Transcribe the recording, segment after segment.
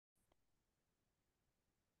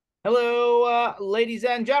Hello, ladies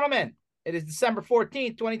and gentlemen. It is December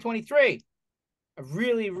 14th, 2023. I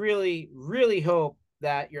really hope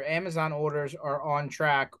that your Amazon orders are on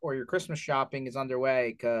track or your Christmas shopping is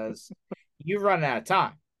underway because you're running out of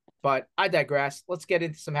time. But I digress. Let's get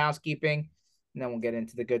into some housekeeping and then we'll get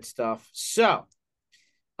into the good stuff. So,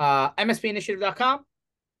 mspinitiative.com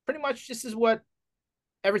pretty much this is what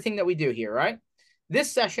everything that we do here, right? This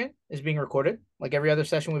session is being recorded like every other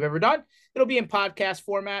session we've ever done. It'll be in podcast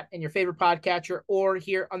format in your favorite podcatcher or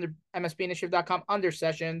here under mspinitiative.com under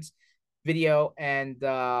sessions, video, and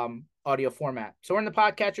audio format. So we're in the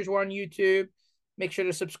podcatchers, we're on YouTube. Make sure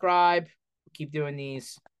to subscribe. We keep doing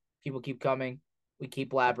these. People keep coming. We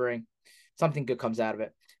keep blabbering. Something good comes out of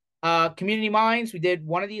it. Community Minds. We did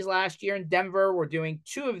one of these last year in Denver. We're doing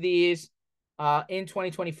two of these in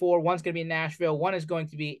 2024. One's going to be in Nashville. One is going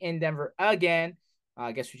to be in Denver again.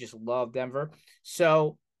 I guess we just love Denver.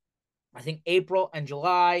 So I think April and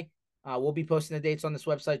July, we'll be posting the dates on this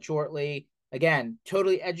website shortly. Again,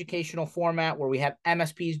 totally educational format where we have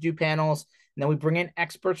MSPs do panels, and then we bring in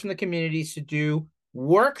experts from the communities to do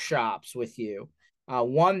workshops with you.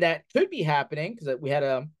 One that could be happening because we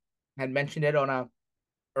had mentioned it on a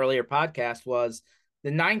earlier podcast was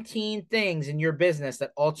the 19 things in your business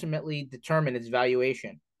that ultimately determine its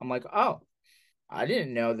valuation. I'm like, oh, I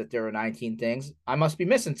didn't know that there were 19 things. I must be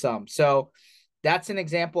missing some. So that's an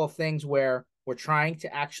example of things where we're trying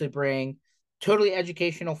to actually bring totally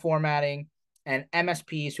educational formatting and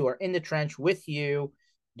MSPs who are in the trench with you,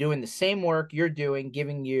 doing the same work you're doing,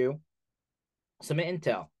 giving you some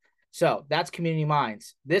intel. So that's Community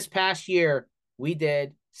Minds. This past year, we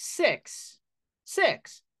did six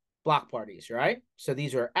block parties, right? So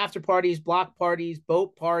these are after parties, block parties,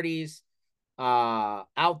 boat parties,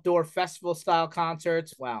 outdoor festival style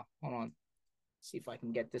concerts. Wow. Hold on. See if I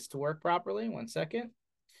can get this to work properly. 1 second.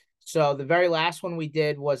 So the very last one we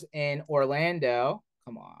did was in Orlando.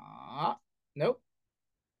 Come on. Nope.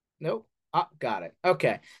 Nope. Oh, got it.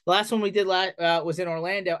 Okay. The last one we did was in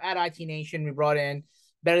Orlando at IT Nation. We brought in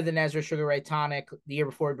Better Than Ezra, Sugar Ray Tonic. The year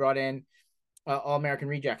before we brought in All American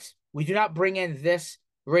Rejects. We do not bring in this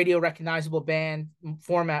radio recognizable band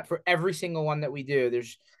format for every single one that we do.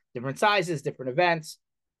 There's different sizes, different events.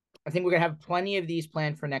 I think we're going to have plenty of these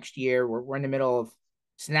planned for next year. We're in the middle of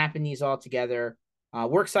snapping these all together.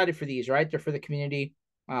 We're excited for these, right? They're for the community.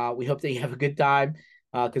 We hope that you have a good time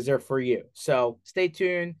because they're for you. So stay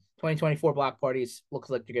tuned. 2024 block parties looks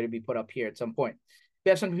like they're going to be put up here at some point. We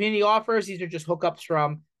have some community offers. These are just hookups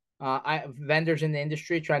from vendors in the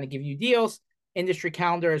industry trying to give you deals. Industry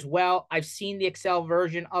calendar as well. I've seen the Excel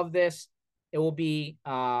version of this. It will be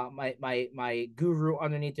my guru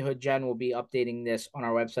underneath the hood, Jen, will be updating this on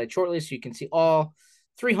our website shortly, so you can see all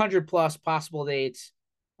 300 plus possible dates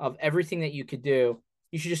of everything that you could do.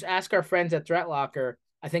 You should just ask our friends at ThreatLocker.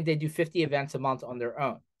 I think they do 50 events a month on their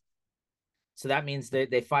own. So that means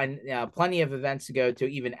they find plenty of events to go to,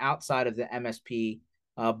 even outside of the MSP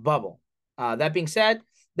bubble. That being said,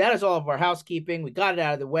 that is all of our housekeeping. We got it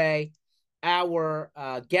out of the way. Our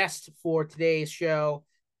guest for today's show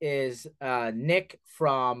is Nick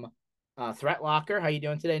from ThreatLocker. How you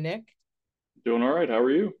doing today, Nick? Doing all right. How are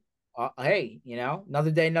you? Hey, another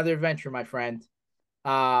day, another adventure, my friend.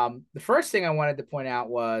 The first thing I wanted to point out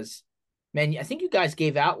was, man, I think you guys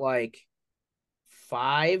gave out like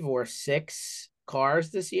 5 or 6 cars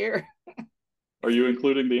this year. Are you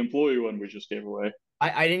including the employee one we just gave away?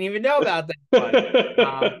 I didn't even know about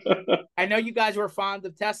that one. I know you guys were fond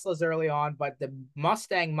of Teslas early on, but the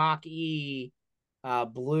Mustang Mach E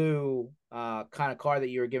blue kind of car that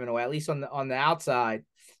you were giving away, at least on the outside,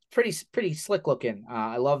 pretty slick looking.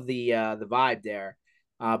 I love the vibe there.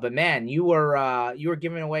 But man, you were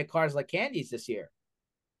giving away cars like candies this year.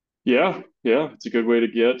 Yeah, it's a good way to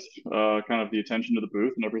get kind of the attention to the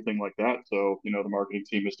booth and everything like that. So, the marketing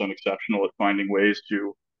team has done exceptional at finding ways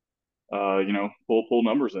to, pull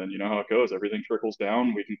numbers in. You know how it goes. Everything trickles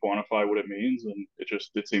down. We can quantify what it means, and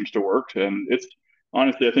it seems to work. And it's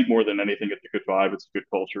honestly, I think more than anything, it's a good vibe. It's a good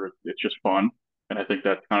culture. It's just fun, and I think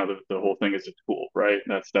that's kind of the whole thing. Is it's cool, right?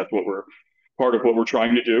 That's what we're part of what we're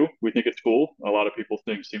trying to do. We think it's cool. A lot of people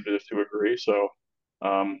seem to agree. So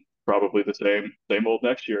probably the same old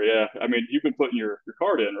next year. Yeah. I mean, you've been putting your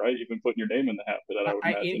card in, right? You've been putting your name in the hat for that, I would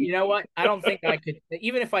imagine. You know what? I don't think I could.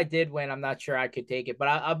 Even if I did win, I'm not sure I could take it. But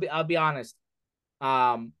I'll be honest.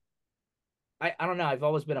 Um, I don't know. I've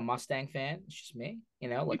always been a Mustang fan. It's just me.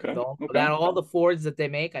 Like Okay. Okay. without all the Fords that they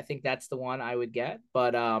make, I think that's the one I would get.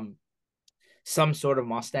 But some sort of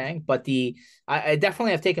Mustang. But I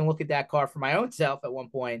definitely have taken a look at that car for my own self at one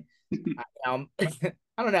point. I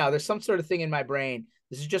don't know. There's some sort of thing in my brain.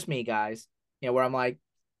 This is just me, guys. Where I'm like,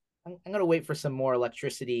 I'm gonna wait for some more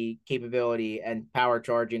electricity capability and power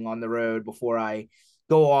charging on the road before I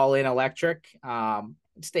go all in electric.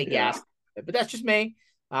 Stay Yeah. gas, but that's just me.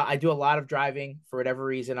 I do a lot of driving for whatever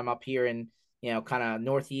reason. I'm up here in kind of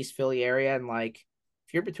northeast Philly area, and like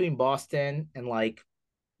if you're between Boston and like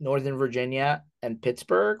Northern Virginia and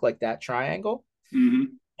Pittsburgh, like that triangle, Hmm.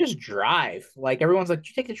 just drive. Like everyone's like,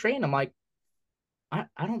 you take the train. I'm like, I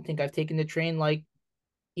don't think I've taken the train like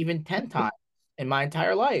even 10 times in my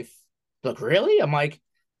entire life. Look, really? I'm like,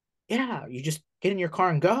 yeah, you just get in your car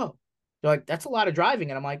and go. They're like, that's a lot of driving.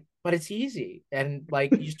 And I'm like, but it's easy. And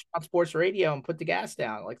like, you just turn on sports radio and put the gas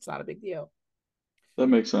down. Like, it's not a big deal. That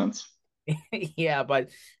makes sense. Yeah,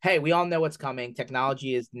 but hey, we all know what's coming.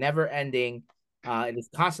 Technology is never ending. It is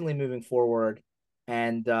constantly moving forward.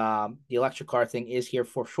 And the electric car thing is here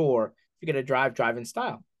for sure. If you're going to drive in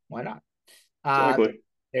style. Why not? Uh, Exactly.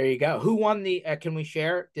 there you go. Who won the? Can we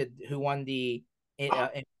share? Who won the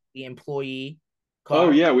employee Oh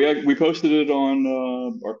car? yeah, we posted it on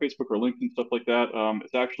our Facebook or LinkedIn, stuff like that.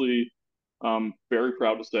 It's actually very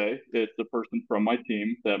proud to say it's a person from my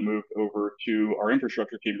team that moved over to our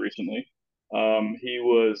infrastructure team recently. He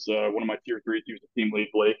was one of my tier threes. He was the team lead,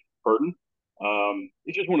 Blake Burton.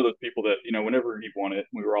 He's just one of those people that whenever he won it,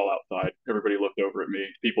 we were all outside. Everybody looked over at me,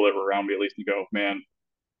 people that were around me at least, and go, "Man,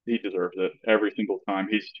 he deserves it every single time.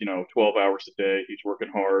 He's 12 hours a day. He's working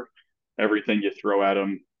hard. Everything you throw at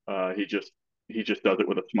him, he just does it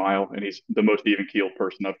with a smile. And he's the most even keeled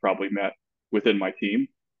person I've probably met within my team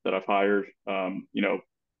that I've hired.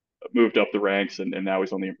 Moved up the ranks, and now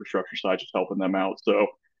he's on the infrastructure side, just helping them out. So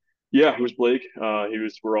yeah, it was Blake.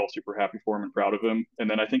 We're all super happy for him and proud of him. And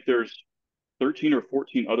then I think there's 13 or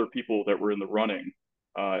 14 other people that were in the running,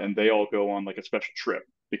 and they all go on like a special trip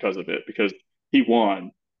because of it, because he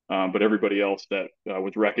won. But everybody else that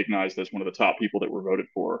was recognized as one of the top people that were voted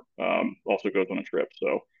for also goes on a trip.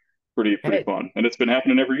 So pretty Hey, fun, and it's been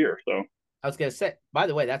happening every year. So I was gonna say. By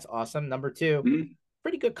the way, that's awesome. Number two, mm,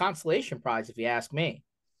 pretty good consolation prize if you ask me.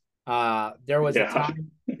 There was a yeah,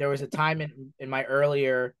 time. There was a time in my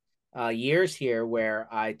earlier years here where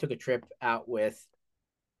I took a trip out with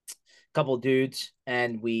a couple of dudes,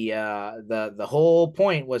 and we the whole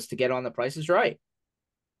point was to get on The Price is Right,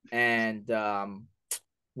 and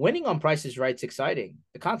winning on Price is Right's exciting.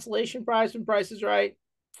 The consolation prize from Price is Right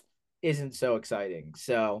isn't so exciting.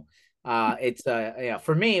 So it's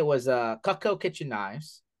for me it was Cutco kitchen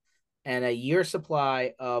knives and a year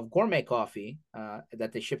supply of gourmet coffee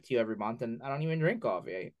that they ship to you every month, and I don't even drink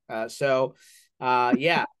coffee.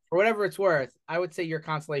 Yeah, for whatever it's worth, I would say your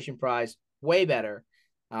consolation prize way better.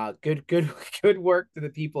 Good good work to the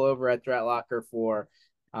people over at ThreatLocker for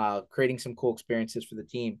creating some cool experiences for the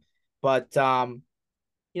team. But I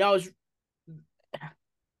was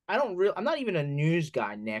I'm not even a news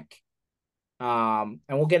guy, Nick. And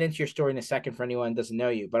we'll get into your story in a second for anyone who doesn't know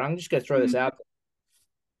you, but I'm just gonna throw this mm, out.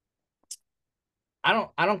 I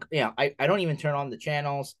don't even turn on the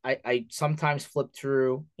channels. I sometimes flip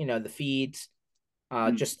through, the feeds,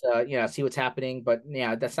 mm, just see what's happening. But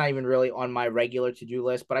yeah, that's not even really on my regular to-do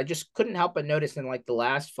list. But I just couldn't help but notice in like the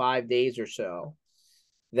last 5 days or so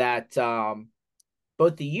that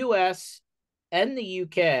both the US and the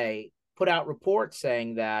UK put out reports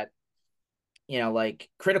saying that like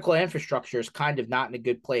critical infrastructure is kind of not in a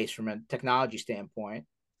good place from a technology standpoint,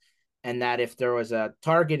 and that if there was a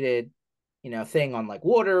targeted, thing on like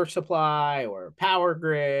water supply or power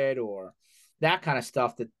grid or that kind of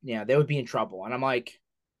stuff, that they would be in trouble. And I'm like,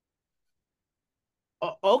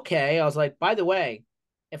 okay. I was like, by the way,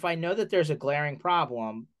 if I know that there's a glaring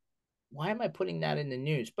problem, why am I putting that in the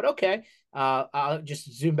news? But okay, I'll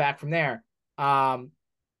just zoom back from there. Um,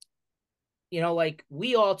 like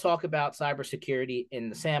we all talk about cybersecurity in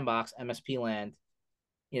the sandbox MSP land,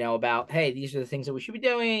 about, hey, these are the things that we should be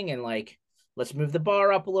doing, and like let's move the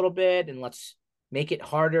bar up a little bit, and let's make it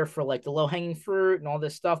harder for like the low hanging fruit and all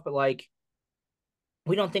this stuff. But like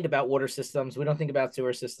we don't think about water systems, we don't think about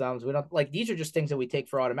sewer systems, we don't, like, these are just things that we take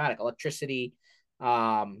for automatic: electricity,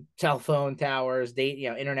 telephone towers,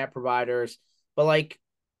 data, internet providers. But like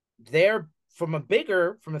they're from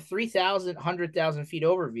a 3,000 100,000 feet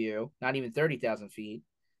overview, not even 30,000 feet.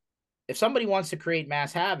 If somebody wants to create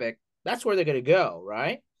mass havoc, that's where they're going to go,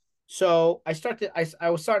 right? So I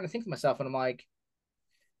was starting to think to myself, and I'm like,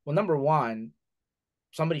 well, number one,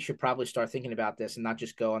 somebody should probably start thinking about this and not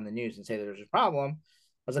just go on the news and say that there's a problem.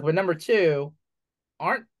 I was like, but number two,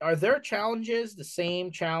 are their challenges the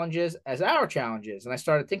same challenges as our challenges? And I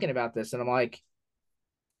started thinking about this, and I'm like,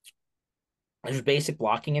 there's basic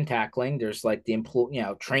blocking and tackling. There's like the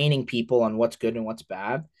training people on what's good and what's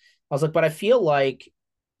bad. I was like, but I feel like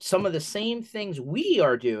some of the same things we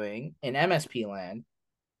are doing in MSP land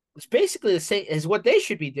it's basically the same as what they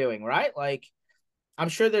should be doing, right? Like, I'm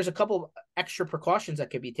sure there's a couple extra precautions that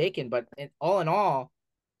could be taken, but in all,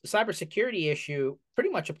 the cybersecurity issue pretty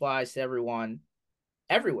much applies to everyone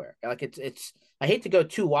everywhere. Like it's I hate to go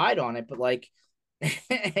too wide on it, but like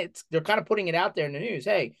it's they're kind of putting it out there in the news.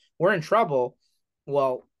 Hey, we're in trouble.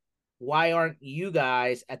 Well, why aren't you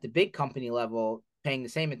guys at the big company level paying the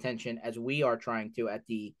same attention as we are trying to at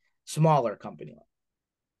the smaller company level?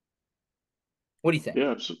 What do you think?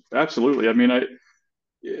 Yeah, absolutely. I mean,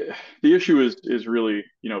 yeah, the issue is really,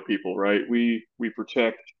 people, right? We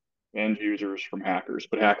protect end users from hackers,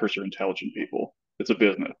 but hackers are intelligent people. It's a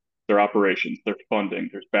business. Their operations, their funding,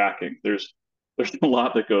 there's backing. There's a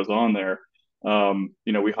lot that goes on there.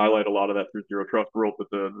 We highlight a lot of that through Zero Trust World with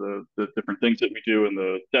the different things that we do and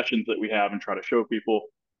the sessions that we have and try to show people.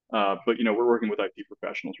 But we're working with IT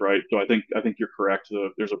professionals, right? So I think you're correct.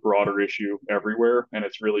 There's a broader issue everywhere, and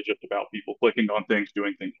it's really just about people clicking on things,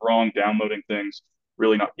 doing things wrong, downloading things,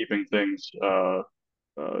 really not keeping things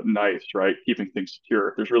nice, right? Keeping things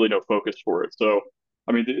secure. There's really no focus for it. So,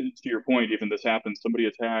 I mean, to your point, even this happened. Somebody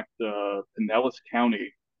attacked Pinellas County.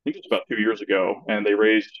 I think it was about 2 years ago, and they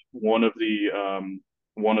raised one of the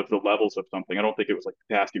levels of something. I don't think it was like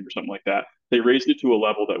potassium or something like that. They raised it to a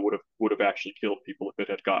level that would have actually killed people if it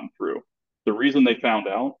had gotten through. The reason they found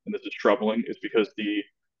out, and this is troubling, is because the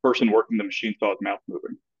person working the machine saw his mouth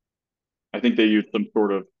moving. I think they used some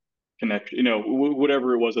sort of connection,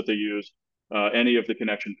 whatever it was that they used, any of the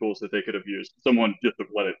connection tools that they could have used. Someone just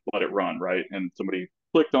let it run, right? And somebody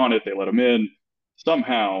clicked on it, they let him in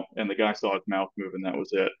somehow, and the guy saw his mouth move, and that was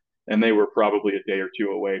it. And they were probably a day or two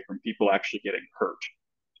away from people actually getting hurt.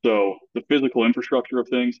 So the physical infrastructure of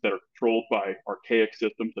things that are controlled by archaic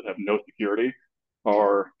systems that have no security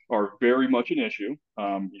are very much an issue.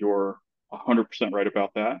 You're 100% right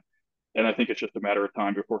about that. And I think it's just a matter of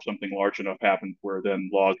time before something large enough happens where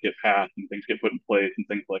then laws get passed and things get put in place and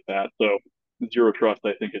things like that. So zero trust,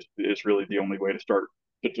 I think, is really the only way to start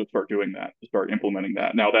doing that, to start implementing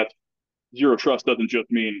that. Now, that's zero trust doesn't just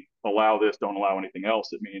mean allow this, don't allow anything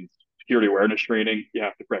else. It means security awareness training. You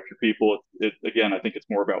have to prep your people. Again, I think it's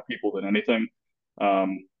more about people than anything.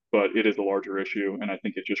 But it is a larger issue, and I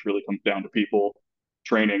think it just really comes down to people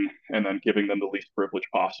training and then giving them the least privilege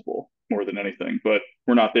possible more than anything. But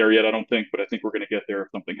we're not there yet, I don't think. But I think we're going to get there if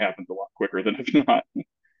something happens a lot quicker than if not.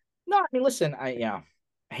 No, I mean, listen, I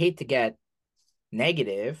hate to get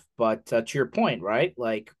negative, but to your point, right?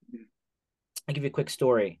 Like, I'll give you a quick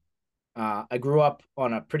story. I grew up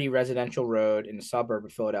on a pretty residential road in the suburb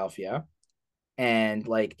of Philadelphia, and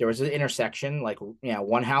like there was an intersection, like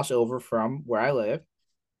one house over from where I live,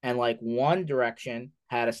 and like one direction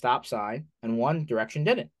had a stop sign and one direction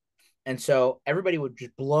didn't. And so everybody would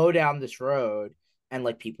just blow down this road and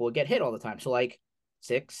like people would get hit all the time. So like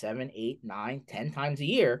 6, 7, 8, 9, 10 times a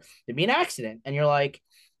year, there'd be an accident. And you're like,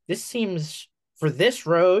 this seems for this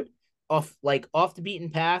road off the beaten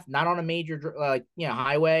path, not on a major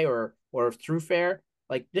highway or thoroughfare,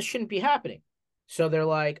 like this shouldn't be happening. So they're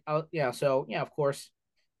like, oh yeah, so yeah, of course,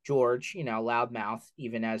 George, loudmouth,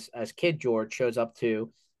 even as kid George shows up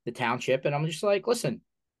to the township, and I'm just like, listen,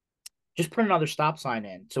 just put another stop sign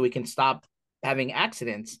in so we can stop having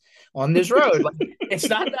accidents on this road. Like it's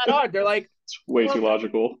not that hard. It's way Well, too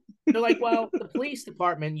logical. they're like, well, the police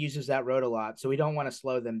department uses that road a lot, so we don't want to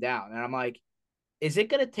slow them down. And I'm like, is it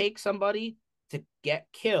going to take somebody to get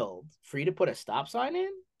killed for you to put a stop sign in?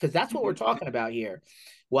 Because that's what we're talking about here.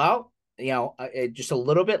 Well, just a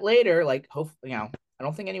little bit later, like, I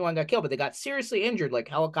don't think anyone got killed, but they got seriously injured, like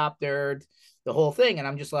helicoptered, the whole thing. And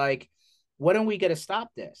I'm just like, when are we going to stop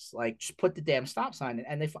this? Like, just put the damn stop sign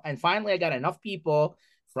in. And finally, I got enough people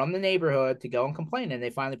from the neighborhood to go and complain, and they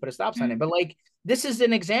finally put a stop sign in. But like, this is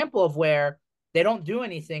an example of where they don't do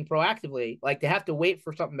anything proactively. Like, they have to wait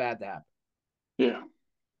for something bad to happen. Yeah.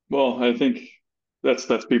 Well, I think that's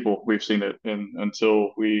people. We've seen it, and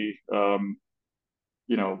until we,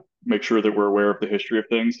 make sure that we're aware of the history of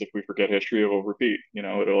things. If we forget history, it will repeat.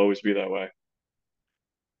 It'll always be that way.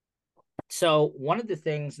 So one of the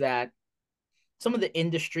things that some of the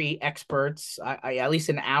industry experts, at least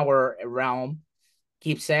in our realm,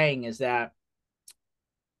 keep saying is that,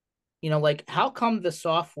 like, how come the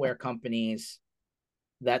software companies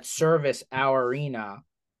that service our arena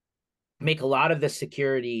make a lot of the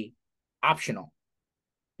security optional?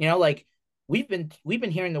 Like we've been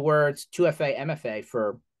hearing the words 2FA, MFA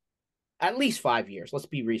for at least 5 years. Let's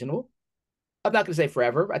be reasonable. I'm not going to say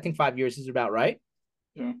forever. I think 5 years is about right.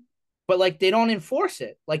 Yeah. But like they don't enforce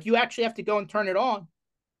it. Like you actually have to go and turn it on.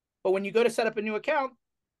 But when you go to set up a new account,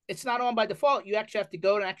 it's not on by default. You actually have to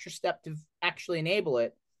go an extra step to actually enable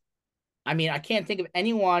it. I mean, I can't think of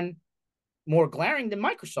anyone more glaring than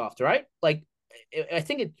Microsoft, right? Like, I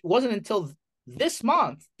think it wasn't until this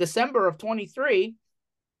month, December of 23,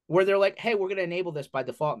 where they're like, hey, we're going to enable this by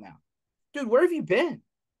default now. Dude, where have you been?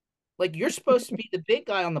 Like, you're supposed to be the big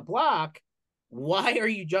guy on the block. Why are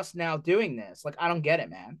you just now doing this? Like, I don't get it,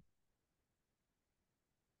 man.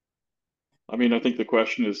 I mean, I think the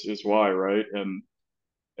question is why, right? And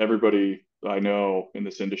everybody I know in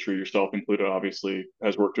this industry, yourself included, obviously,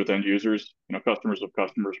 has worked with end users, customers of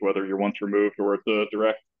customers, whether you're once removed or it's a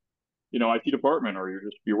direct, IT department, or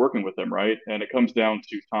you're working with them, right? And it comes down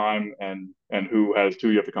to time and who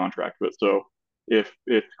you have the contract with. So if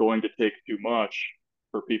it's going to take too much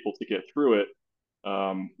for people to get through it,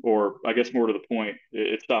 or I guess more to the point,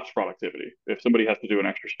 it stops productivity. If somebody has to do an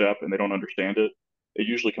extra step and they don't understand it, it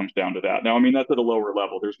usually comes down to that. Now, I mean, that's at a lower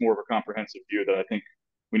level. There's more of a comprehensive view that I think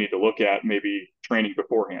we need to look at, maybe training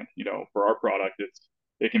beforehand. For our product,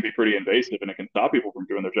 it can be pretty invasive and it can stop people from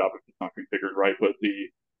doing their job if it's not configured right. But the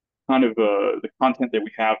kind of the content that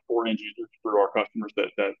we have for end users through our customers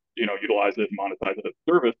that utilize it and monetize it as a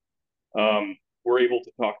service, we're able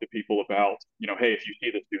to talk to people about, hey, if you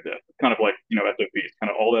see this, do this. It's kind of like, SOPs, kind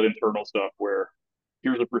of all that internal stuff where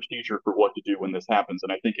here's a procedure for what to do when this happens.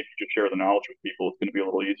 And I think if you just share the knowledge with people, it's going to be a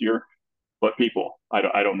little easier. But people, I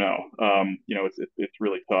don't know. It's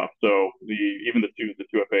really tough. So even the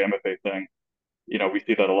 2FA MFA thing, we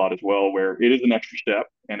see that a lot as well, where it is an extra step,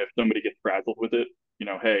 and if somebody gets frazzled with it,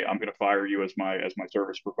 hey, I'm going to fire you as my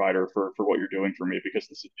service provider for what you're doing for me because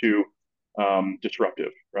this is too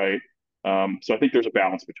disruptive, right? So I think there's a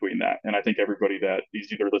balance between that, and I think everybody that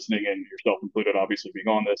is either listening, and yourself included, obviously being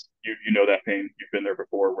on this, you know that pain. You've been there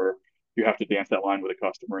before, where you have to dance that line with a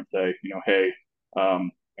customer and say, hey,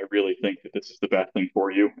 I really think that this is the best thing for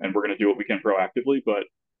you, and we're going to do what we can proactively, but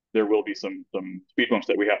there will be some speed bumps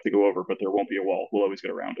that we have to go over, but there won't be a wall. We'll always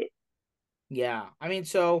get around it. Yeah. I mean,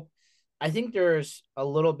 so I think there's a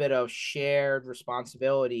little bit of shared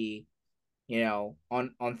responsibility,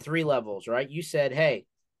 on three levels, right? You said, hey,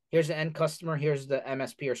 here's the end customer, here's the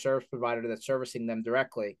MSP or service provider that's servicing them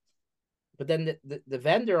directly. But then the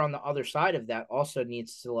vendor on the other side of that also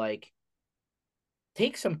needs to like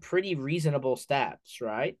take some pretty reasonable steps,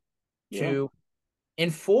 right? Yeah. To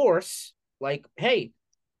enforce, like, hey,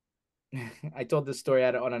 I told this story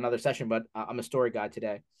on another session, but I'm a story guy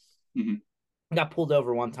today. Mm-hmm. I got pulled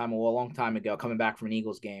over one time, a long time ago, coming back from an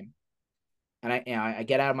Eagles game. And I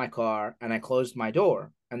get out of my car and I closed my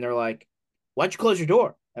door. And they're like, why'd you close your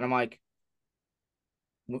door? And I'm like,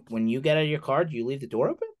 when you get out of your car, do you leave the door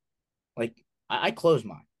open? Like, I close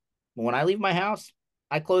mine. But when I leave my house,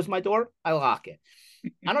 I close my door, I lock it.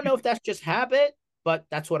 I don't know if that's just habit, but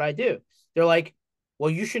that's what I do. They're like, well,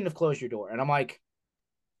 you shouldn't have closed your door. And I'm like,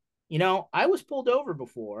 I was pulled over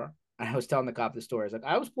before. I was telling the cop the story. I was like,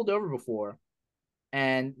 I was pulled over before,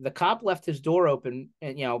 and the cop left his door open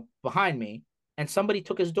and behind me, and somebody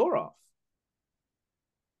took his door off.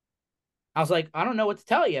 I was like, I don't know what to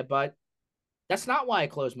tell you, but that's not why I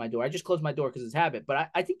closed my door. I just closed my door because it's habit. But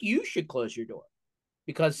I think you should close your door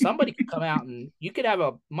because somebody could come out and you could have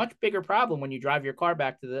a much bigger problem when you drive your car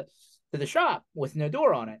back to the shop with no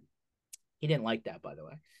door on it. He didn't like that, by the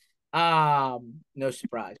way. No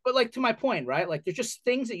surprise. But like to my point, right? Like there's just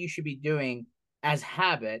things that you should be doing as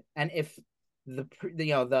habit. And if the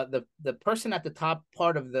person at the top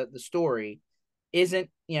part of the story isn't,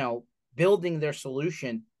 building their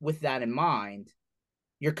solution with that in mind,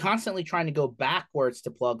 you're constantly trying to go backwards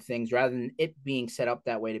to plug things rather than it being set up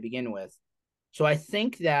that way to begin with. So I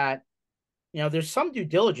think that, there's some due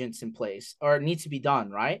diligence in place or it needs to be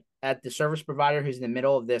done, right? At the service provider who's in the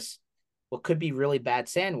middle of this, what could be really bad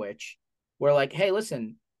sandwich, where like, hey,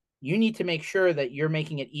 listen, you need to make sure that you're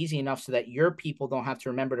making it easy enough so that your people don't have to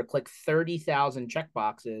remember to click 30,000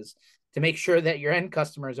 checkboxes to make sure that your end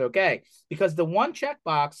customer is okay. Because the one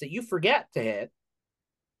checkbox that you forget to hit,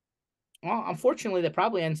 well, unfortunately, that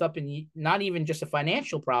probably ends up in not even just a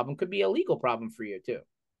financial problem, could be a legal problem for you too.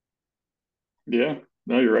 Yeah.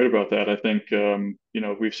 No, you're right about that. I think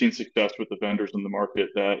we've seen success with the vendors in the market,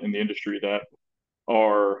 that in the industry, that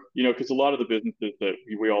are, because a lot of the businesses that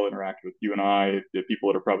we all interact with, you and I, the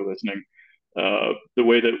people that are probably listening, the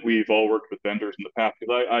way that we've all worked with vendors in the past,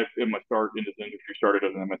 because I in my start in this industry started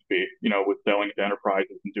as an MSP, with selling to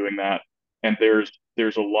enterprises and doing that. And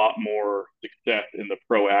there's a lot more success in the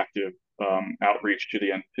proactive outreach to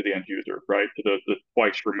the end user, right? To the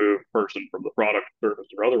twice removed person from the product, service,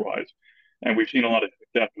 or otherwise. And we've seen a lot of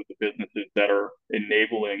success with the businesses that are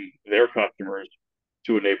enabling their customers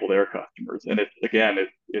to enable their customers. And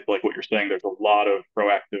it's like what you're saying. There's a lot of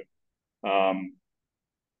proactive um,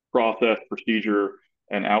 process, procedure,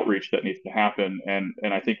 and outreach that needs to happen. And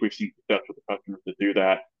I think we've seen success with the customers to do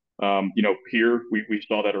that. Here we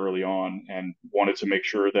saw that early on and wanted to make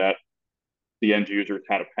sure that the end users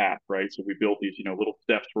had a path, right? So we built these, little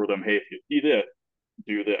steps for them. Hey, if you see this,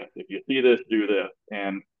 do this. If you see this, do this.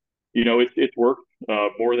 And it's worked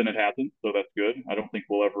more than it hasn't, so that's good. I don't think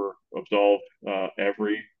we'll ever absolve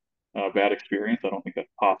every bad experience. I don't think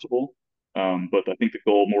that's possible. But I think the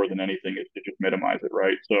goal more than anything is to just minimize it,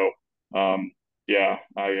 right? So, yeah,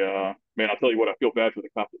 man, I'll tell you what, I feel bad for the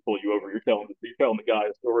cop that pulled you over. You're telling the guy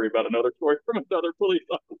a story about another story from another police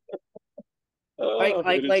officer.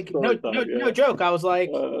 It is No, story no, time, no yeah. joke. I was like,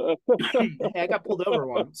 Uh, hey, I got pulled over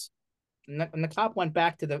once, and the cop went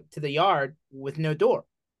back to the yard with no door,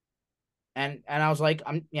 and I was like,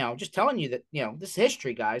 I'm just telling you that this is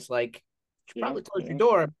history, guys. Like, you should yeah, probably close your yeah.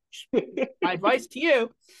 door. My advice to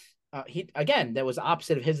you, he again, that was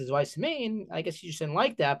opposite of his advice to me, and I guess he just didn't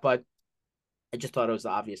like that, but I just thought it was the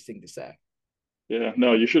obvious thing to say. Yeah,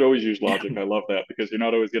 no, you should always use logic. I love that because you're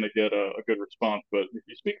not always going to get a good response. But if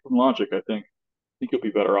you speak from logic, I think you'll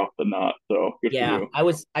be better off than not. So good for Yeah,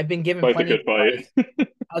 you. I've been given Fight the plenty of good fight. advice.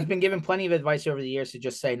 I've been given plenty of advice over the years to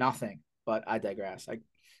just say nothing, but I digress. I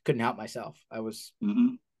couldn't help myself. I was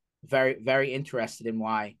Hmm. very, very interested in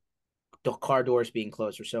why the car doors being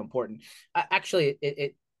closed were so important. Actually,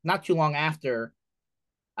 it not too long after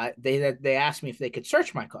they asked me if they could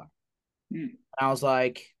search my car, Hmm. and I was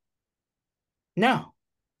like, no.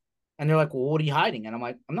 And they're like, well, what are you hiding? And I'm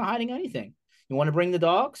like, I'm not hiding anything. You want to bring the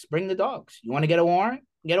dogs? Bring the dogs. You want to get a warrant?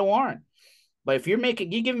 Get a warrant. But if you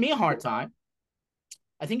give me a hard time,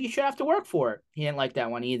 I think you should have to work for it. He didn't like that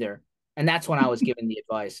one either. And that's when I was given the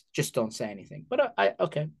advice, just don't say anything. But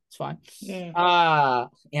okay, it's fine. Yeah,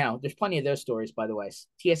 There's plenty of those stories, by the way.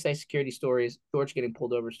 TSA security stories, George getting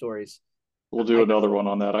pulled over stories. we'll do I, another one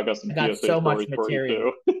on that. I got some I got TSA so much stories for you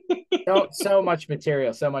material. too. So much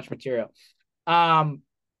material, so much material. Um,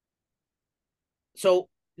 so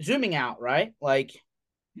zooming out, right? Like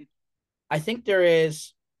I think there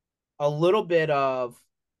is a little bit of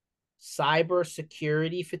cyber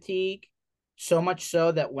security fatigue, so much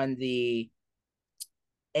so that when the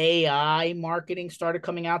AI marketing started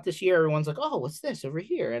coming out this year, everyone's like, oh, what's this over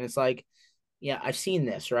here? And it's like, yeah, I've seen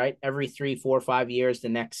this, right? Every 3, 4, 5 years, the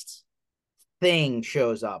next thing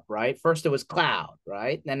shows up, right? First it was cloud,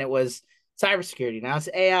 right? Then it was cybersecurity. Now it's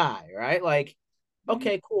AI, right? Like, Mhm.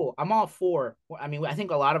 okay, cool. I'm all for. I mean, I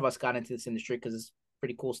think a lot of us got into this industry because it's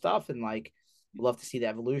pretty cool stuff, and like, we love to see the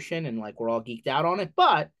evolution, and like, we're all geeked out on it.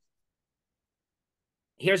 But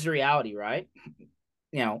here's the reality, right?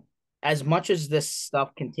 You know, as much as this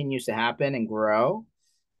stuff continues to happen and grow,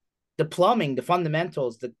 the plumbing, the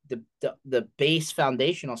fundamentals, the base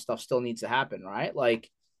foundational stuff still needs to happen, right? Like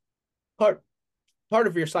part part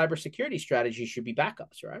of your cybersecurity strategy should be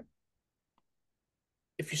backups, right?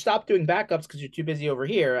 If you stop doing backups because you're too busy over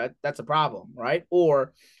here, that's a problem, right?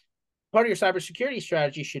 Or part of your cybersecurity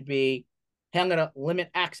strategy should be, hey, I'm going to limit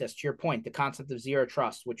access to your point, the concept of zero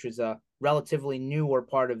trust, which was a relatively newer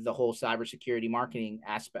part of the whole cybersecurity marketing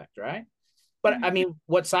aspect, right? But I mean,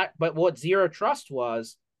 what zero trust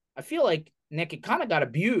was, I feel like Nick, it kind of got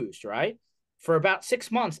abused, right? For about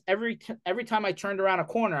 6 months, every time I turned around a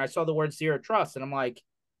corner, I saw the word zero trust, and I'm like,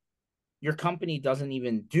 your company doesn't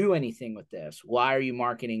even do anything with this. Why are you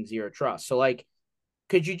marketing zero trust? So, like,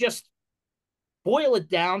 could you just boil it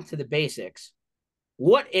down to the basics?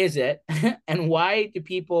 What is it, and why do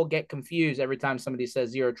people get confused every time somebody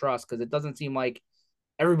says zero trust? Because it doesn't seem like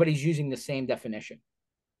everybody's using the same definition.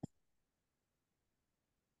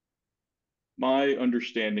 My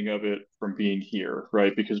understanding of it from being here,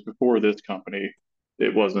 right? Because before this company,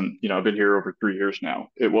 it wasn't, I've been here over 3 years now.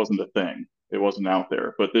 It wasn't a thing. It wasn't out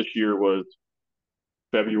there. But this year was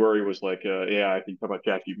February was like, yeah, I think about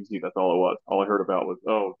ChatGPT. That's all it was. All I heard about was,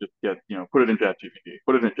 oh, just get, put it in ChatGPT,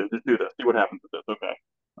 put it in, just do this, see what happens with this. Okay.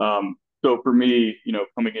 So for me,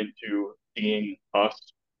 coming into seeing us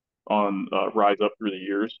on rise up through the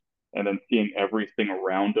years, and then seeing everything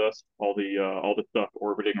around us, all the stuff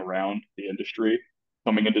orbiting around the industry,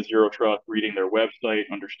 coming into Zero Trust, reading their website,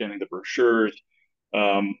 understanding the brochures.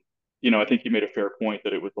 Um, I think you made a fair point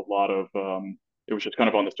that it was a lot of it was just kind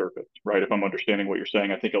of on the surface, right? If I'm understanding what you're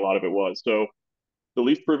saying, I think a lot of it was. So the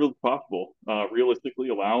least privilege possible. Realistically,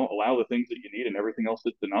 allow the things that you need, and everything else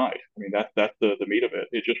is denied. I mean, that's the meat of it.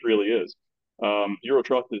 It just really is. Zero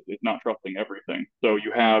trust is not trusting everything. So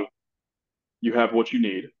you have what you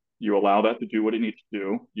need. You allow that to do what it needs to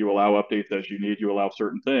do. You allow updates as you need. You allow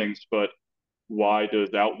certain things. But why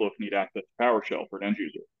does Outlook need access to PowerShell for an end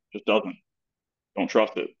user? It just doesn't. Don't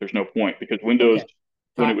trust it. There's no point because Windows, Okay,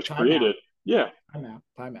 when it was time out, created, yeah,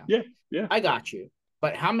 time out. yeah, yeah. I got you.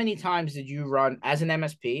 But how many times did you run as an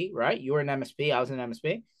MSP, right? You were an MSP, I was an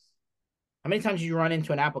MSP. How many times do you run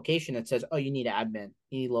into an application that says, "Oh, you need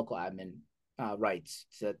local admin rights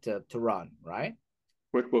to run," right?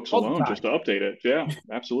 QuickBooks All the alone, time. just to update it. Yeah,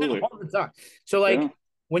 absolutely. All the time. So Yeah. like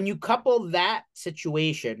when you couple that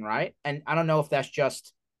situation, right? And I don't know if that's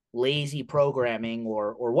just lazy programming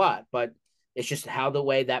or what, but it's just how the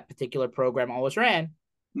way that particular program always ran.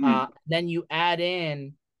 Hmm. Then you add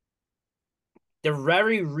in the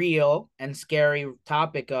very real and scary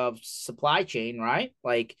topic of supply chain, right?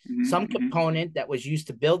 Like Hmm. some Hmm. component that was used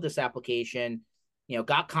to build this application,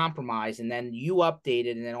 got compromised, and then you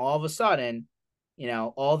updated, and then all of a sudden,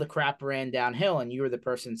 all the crap ran downhill, and you were the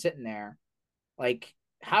person sitting there. Like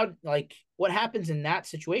what happens in that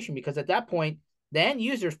situation? Because at that point, the end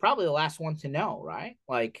user is probably the last one to know, right?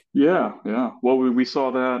 Like, Yeah, yeah. Well, we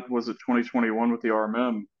saw that, was it 2021 with the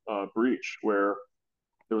RMM breach, where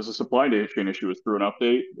there was a supply chain issue. It was through an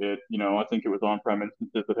update. I think it was on-prem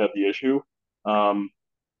instances that had the issue. Um,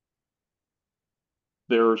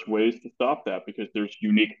 there's ways to stop that because there's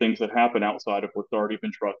unique things that happen outside of what's already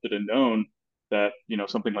been trusted and known that,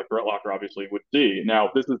 something like ThreatLocker obviously would see.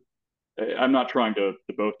 Now, I'm not trying to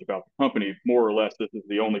boast about the company. More or less, this is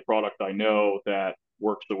the only product I know that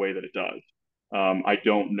works the way that it does. I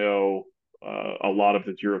don't know a lot of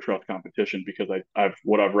the zero trust competition because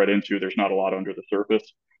what I've read into, there's not a lot under the surface.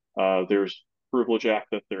 There's privilege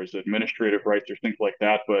access, there's administrative rights, there's things like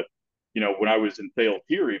that. But when I was in sales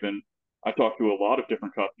here, even I talked to a lot of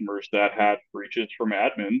different customers that had breaches from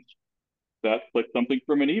admins that like something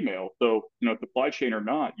from an email. So, supply chain or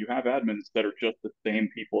not, you have admins that are just the same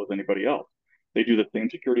people as anybody else. They do the same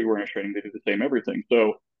security awareness training, they do the same everything.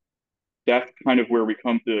 So that's kind of where we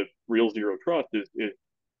come to real zero trust is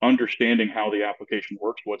understanding how the application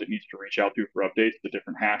works, what it needs to reach out to for updates, the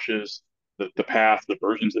different hashes, the paths, the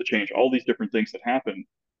versions that change, all these different things that happen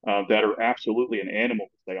that are absolutely an animal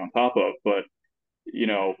to stay on top of. But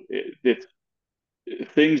it's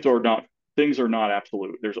things are not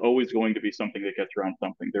absolute. There's always going to be something that gets around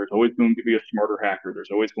something. There's always going to be a smarter hacker. There's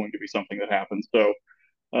always going to be something that happens. So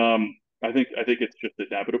I think it's just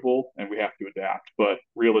inevitable, and we have to adapt. But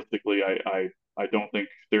realistically, I don't think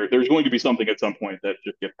there's going to be something at some point that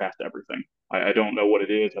just gets past everything. I don't know what it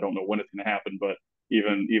is. I don't know when it's going to happen. But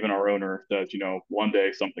even our owner says, one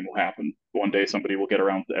day something will happen. One day somebody will get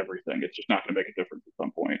around to everything. It's just not going to make a difference at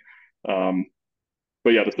some point. Um,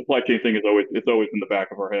 but yeah, the supply chain thing is always in the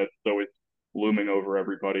back of our head. It's always looming over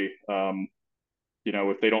everybody.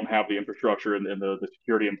 If they don't have the infrastructure and the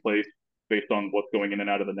security in place based on what's going in and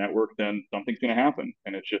out of the network, then something's going to happen,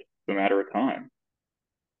 and it's just a matter of time.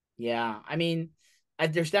 yeah, I mean,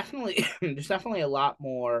 there's definitely there's definitely a lot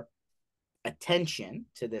more attention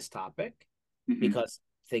to this topic Hmm. because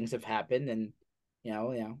things have happened, and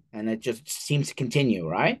and it just seems to continue,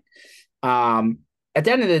 right? Um, at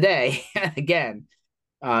the end of the day, again,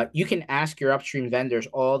 you can ask your upstream vendors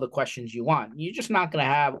all the questions you want. You're just not going to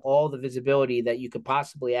have all the visibility that you could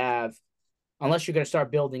possibly have unless you're going to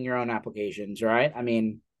start building your own applications, right? I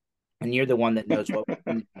mean, and you're the one that knows what.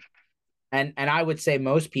 And I would say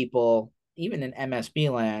most people, even in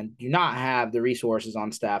MSP land, do not have the resources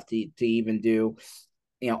on staff to even do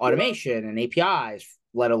automation and APIs,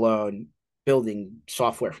 let alone building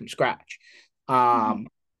software from scratch. Hmm.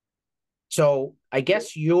 So I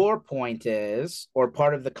guess your point is, or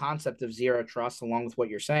part of the concept of zero trust, along with what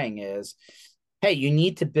you're saying, is, hey, you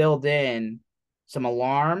need to build in some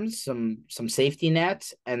alarms, some safety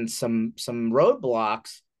nets, and some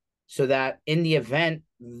roadblocks, so that in the event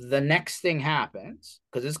the next thing happens,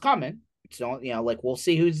 because it's coming, it's not, like we'll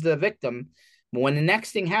see who's the victim. But when the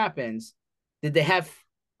next thing happens, did they have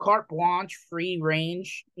carte blanche, free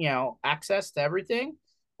range, access to everything,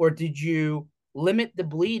 or did you limit the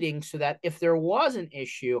bleeding so that if there was an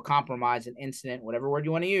issue, a compromise, an incident, whatever word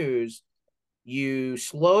you want to use, you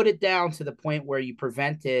slowed it down to the point where you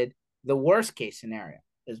prevented the worst case scenario.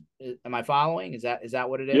 Am I following? Is that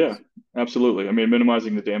what it Yeah, is? absolutely. I mean,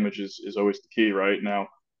 minimizing the damage is always the key, right? Now,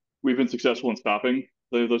 we've been successful in stopping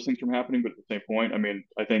those things from happening, but at the same point, I mean,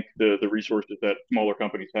 I think the resources that smaller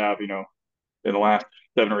companies have, in the last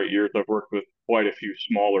 7 or 8 years, I've worked with quite a few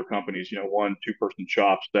smaller companies, one, two-person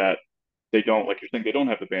shops that they don't, like you're saying, they don't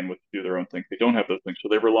have the bandwidth to do their own things. They don't have those things, so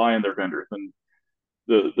they rely on their vendors. And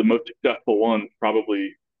the most successful ones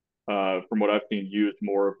probably, from what I've seen, use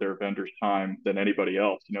more of their vendors' time than anybody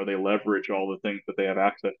else. They leverage all the things that they have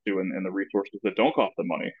access to and the resources that don't cost them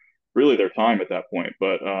money, really their time at that point.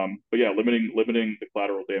 But yeah, limiting the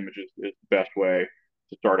collateral damage is the best way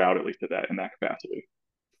to start out, at least at that in that capacity.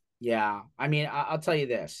 Yeah, I mean, I'll tell you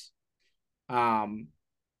this. Um,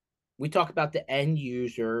 we talk about the end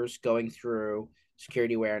users going through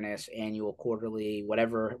security awareness, annual, quarterly,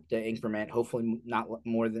 whatever the increment. Hopefully, not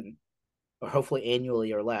more than or hopefully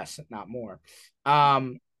annually or less, not more.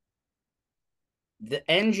 Um, the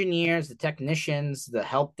engineers, the technicians, the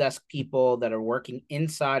help desk people that are working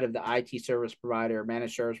inside of the IT service provider,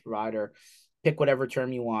 managed service provider, pick whatever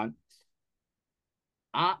term you want.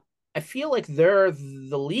 I I feel like they're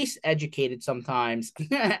the least educated sometimes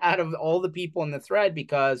out of all the people in the thread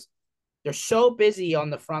because they're so busy on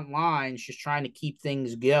the front lines just trying to keep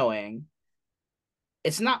things going.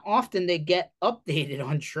 It's not often they get updated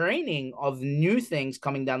on training of new things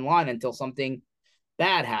coming down the line until something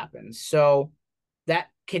bad happens. So that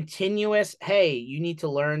continuous, hey, you need to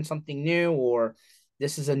learn something new, or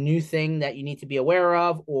this is a new thing that you need to be aware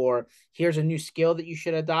of, or here's a new skill that you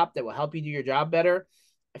should adopt that will help you do your job better.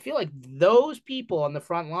 I feel like those people on the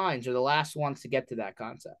front lines are the last ones to get to that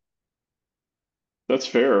concept. That's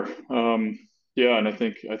fair. Yeah, and I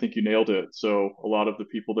think you nailed it. So a lot of the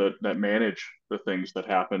people that manage the things that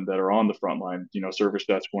happen that are on the front line, service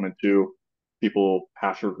desk 1 and 2, people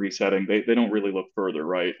password resetting, they don't really look further,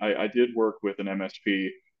 right? I did work with an MSP.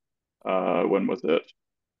 When was it?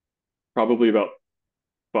 Probably about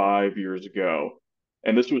 5 years ago,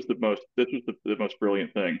 and this was the most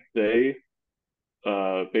brilliant thing. They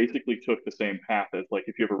basically took the same path as, like,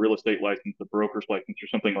 if you have a real estate license, a broker's license, or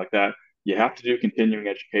something like that, you have to do continuing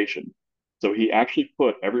education. So he actually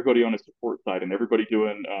put everybody on his support side and everybody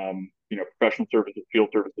doing, professional services, field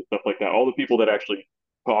services, stuff like that. All the people that actually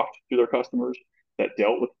talked to their customers, that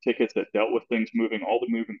dealt with tickets, that dealt with things moving, all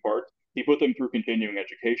the moving parts. He put them through continuing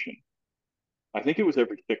education. I think it was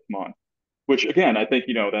every 6 months, which again, I think,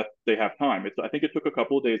 that they have time. I think it took a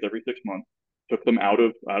couple of days every 6 months, took them out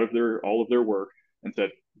of their all of their work and said,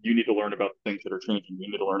 you need to learn about the things that are changing.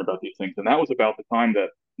 You need to learn about these things. And that was about the time that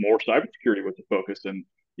more cybersecurity was the focus. And,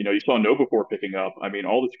 you saw KnowBe4 picking up. I mean,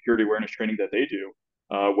 all the security awareness training that they do,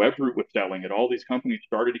 Webroot was selling it. All these companies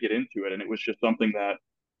started to get into it. And it was just something that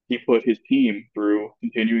he put his team through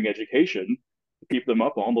continuing education to keep them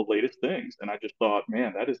up on the latest things. And I just thought,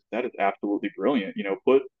 man, that is absolutely brilliant.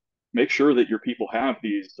 Make sure that your people have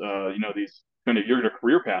these, these kind of, you're going to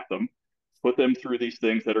career path them, put them through these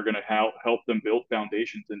things that are going to help them build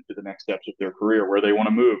foundations into the next steps of their career, where they want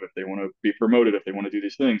to move, if they want to be promoted, if they want to do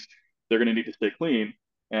these things, they're going to need to stay clean.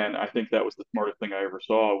 And I think that was the smartest thing I ever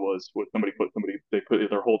saw was they put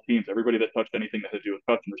their whole teams, everybody that touched anything that had to do with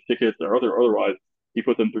customers, tickets, or otherwise, he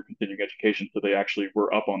put them through continuing education so they actually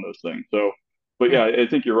were up on those things. So, but Hmm. yeah, I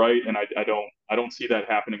think you're right, and I don't see that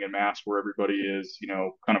happening in mass where everybody is,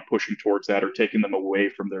 kind of pushing towards that or taking them away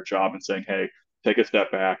from their job and saying, hey, take a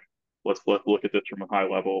step back. Let's look at this from a high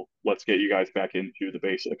level. Let's get you guys back into the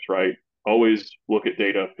basics, right? Always look at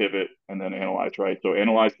data, pivot, and then analyze, right? So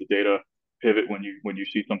analyze the data, pivot when you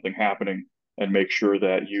see something happening, and make sure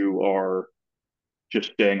that you are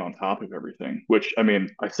just staying on top of everything. Which, I mean,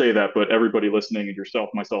 I say that, but everybody listening, and yourself,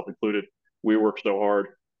 myself included, we work so hard.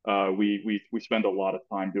 We spend a lot of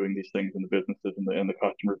time doing these things in the businesses and the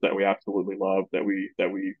customers that we absolutely love, that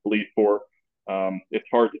we bleed for. It's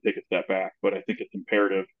hard to take a step back, but I think it's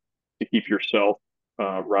imperative to keep yourself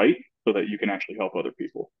right so that you can actually help other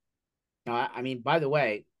people. I mean, by the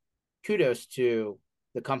way, kudos to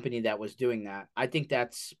the company that was doing that. I think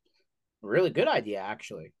that's a really good idea,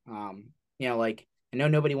 actually. Like I know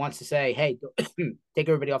nobody wants to say, "Hey, take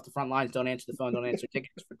everybody off the front lines. Don't answer the phone. Don't answer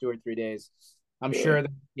tickets for 2 or 3 days." I'm Yeah, sure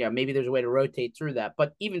that, maybe there's a way to rotate through that,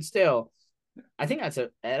 but even still, I think that's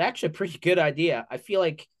actually a pretty good idea. I feel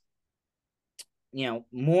like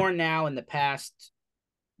more now in the past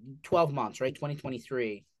 12 months, right?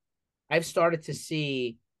 2023, I've started to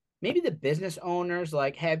see maybe the business owners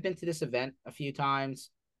like, hey, I've been to this event a few times.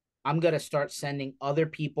 I'm going to start sending other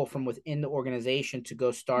people from within the organization to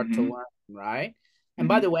go start to mm-hmm, learn, right? And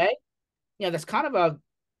by mm-hmm, the way, that's kind of a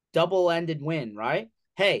double-ended win, right?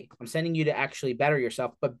 Hey, I'm sending you to actually better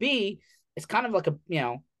yourself, but B, it's kind of like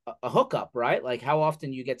a hookup, right? Like how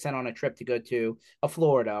often you get sent on a trip to go to a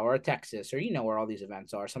Florida or a Texas or where all these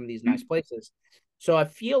events are, some of these nice places. So I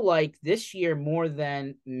feel like this year more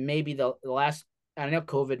than maybe the last, I know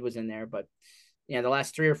COVID was in there, but the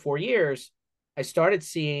last 3 or 4 years, I started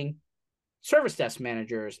seeing service desk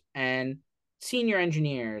managers and senior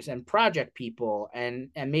engineers and project people and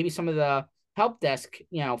maybe some of the help desk,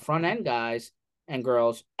 front end guys and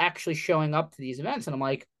girls actually showing up to these events. And I'm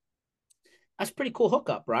like, that's pretty cool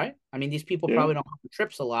hookup, right? I mean, these people yeah. probably don't have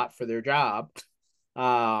trips a lot for their job.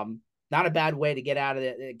 Not a bad way to get out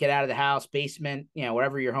of the house, basement,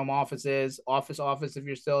 wherever your home office is, office if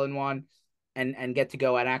you're still in one, and get to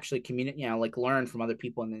go and actually communicate, like learn from other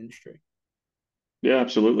people in the industry. Yeah,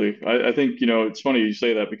 absolutely. I think, it's funny you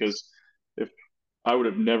say that because if I would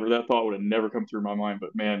have never, that thought would have never come through my mind. But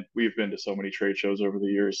man, we've been to so many trade shows over the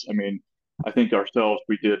years. I mean, I think ourselves,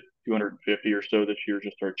 we did 250 or so this year,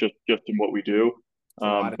 just in what we do. It's a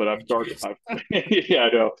lot of But I've started. changes. Yeah,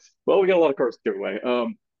 I know. Well, we got a lot of cars to give away.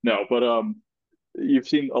 No, but you've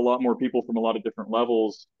seen a lot more people from a lot of different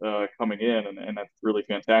levels coming in, and that's really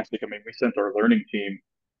fantastic. I mean, we sent our learning team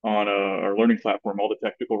on our learning platform, all the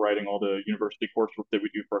technical writing, all the university coursework that we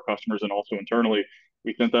do for our customers, and also internally,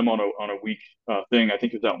 we sent them on a week thing. I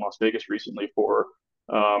think it was out in Las Vegas recently for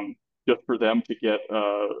just for them to get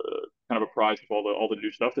kind of apprised of all the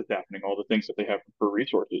new stuff that's happening, all the things that they have for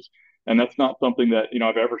resources, and that's not something that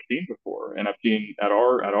I've ever seen before, and I've seen at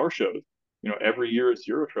our shows. Every year at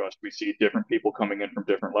Zero Trust, we see different people coming in from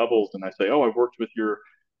different levels, and I say, "Oh, I've worked with your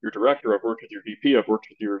director, I've worked with your VP, I've worked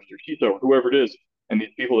with your CISO, whoever it is." And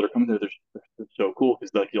these people that are coming there, they're so cool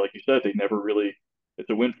because, like you said, they never really. It's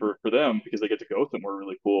a win for them because they get to go somewhere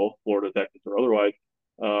really cool, Florida, Texas, or otherwise.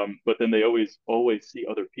 But then they always see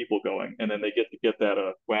other people going, and then they get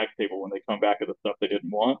that swag table when they come back at the stuff they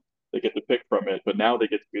didn't want. They get to pick from it, but now they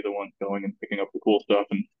get to be the ones going and picking up the cool stuff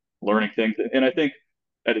and learning things. And I think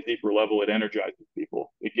at a deeper level, it energizes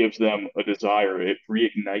people. It gives them a desire. It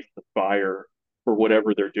reignites the fire for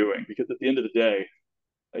whatever they're doing. Because at the end of the day,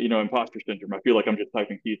 imposter syndrome. I feel like I'm just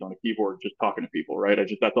typing keys on a keyboard, just talking to people, right?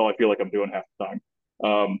 That's all I feel like I'm doing half the time.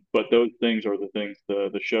 But those things are the things,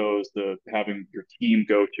 the shows, the having your team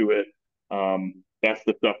go to it. That's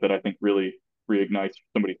the stuff that I think really reignites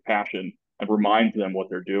somebody's passion and reminds them what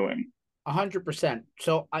they're doing. 100%.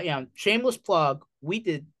 So, shameless plug. We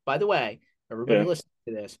did, by the way, everybody Yeah. listening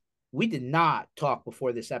to this, we did not talk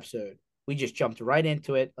before this episode. We just jumped right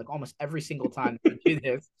into it, like almost every single time we do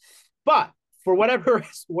this. But for whatever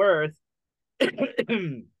it's worth,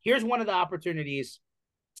 here's one of the opportunities,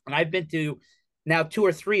 and I've been to now 2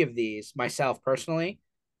 or 3 of these myself personally.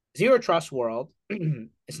 Zero Trust World,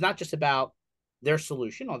 it's not just about their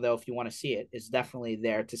solution, although if you want to see it, it's definitely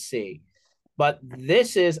there to see. But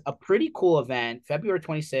this is a pretty cool event, February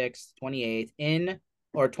 26th, 28th,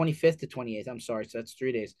 or 25th to 28th. I'm sorry. So that's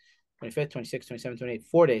 3 days 25th, 26th, 27th, 28th,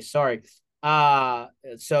 4 days. Sorry.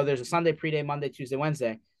 So there's a Sunday pre-day, Monday, Tuesday,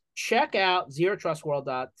 Wednesday. Check out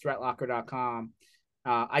zerotrustworld.threatlocker.com.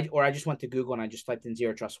 I just went to Google and I just typed in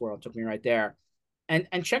Zero Trust World. It took me right there.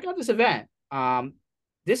 And check out this event.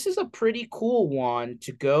 This is a pretty cool one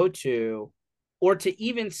to go to or to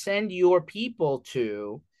even send your people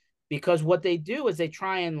to, because what they do is they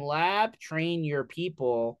try and lab train your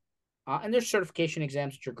people. And there's certification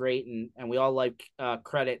exams, which are great. And we all like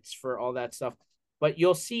credits for all that stuff. But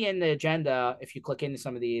you'll see in the agenda, if you click into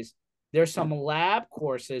some of these, there's some lab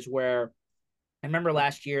courses where I remember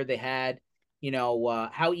last year they had,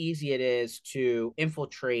 how easy it is to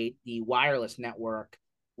infiltrate the wireless network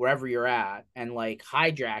wherever you're at and like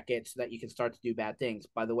hijack it so that you can start to do bad things.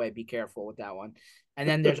 By the way, be careful with that one. And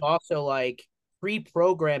then there's also like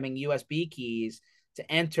pre-programming USB keys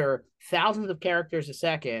to enter thousands of characters a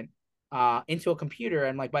second into a computer.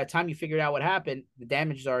 And like by the time you figured out what happened, the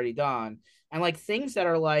damage is already done. And like things that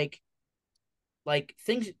are like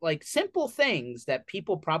things like simple things that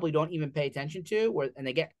people probably don't even pay attention to and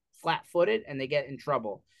they get flat-footed and they get in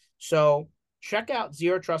trouble. So check out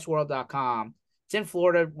zerotrustworld.com. It's in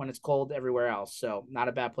Florida when it's cold everywhere else, so not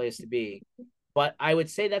a bad place to be. But I would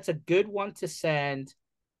say that's a good one to send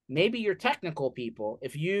maybe your technical people.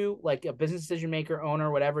 If you like a business decision maker,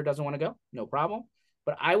 owner, whatever, doesn't want to go, no problem.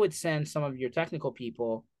 But I would send some of your technical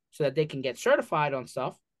people so that they can get certified on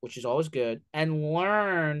stuff, which is always good, and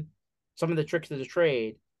learn some of the tricks of the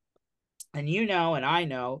trade. And and I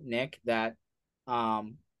know, Nick, that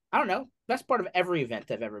I don't know, best part of every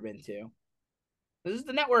event I've ever been to. This is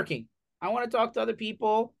the networking. I want to talk to other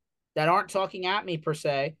people that aren't talking at me per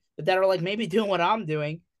se, but that are like maybe doing what I'm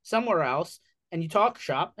doing somewhere else. And you talk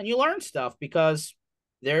shop and you learn stuff because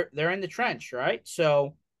they're in the trench, right?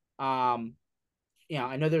 So I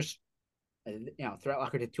know there's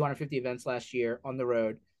ThreatLocker did 250 events last year on the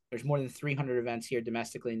road. There's more than 300 events here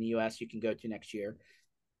domestically in the U.S. you can go to next year.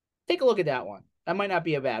 Take a look at that one. That might not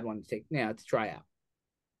be a bad one to try out.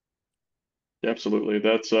 Absolutely.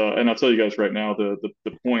 That's and I'll tell you guys right now, the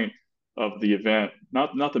point of the event,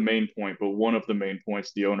 not the main point, but one of the main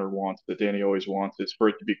points the owner wants, that Danny always wants, is for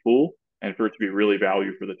it to be cool and for it to be really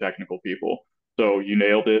value for the technical people. So you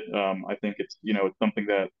nailed it. I think it's something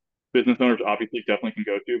that business owners obviously definitely can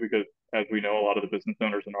go to because, as we know, a lot of the business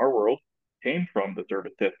owners in our world came from the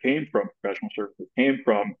service desk, came from professional services, came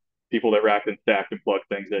from people that racked and stacked and plugged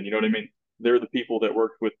things in. You know what I mean? They're the people that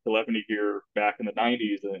worked with telephony gear back in the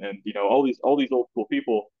 90s, and all these old school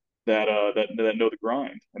people that know the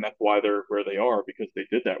grind, and that's why they're where they are, because they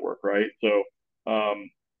did that work, right? So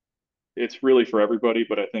it's really for everybody,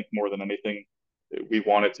 but I think more than anything, we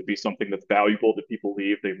want it to be something that's valuable, that people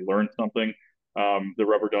leave, they've learned something. The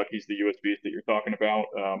rubber duckies, the USBs that you're talking about,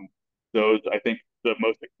 those I think the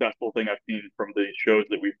most successful thing I've seen from the shows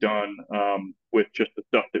that we've done with just the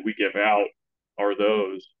stuff that we give out are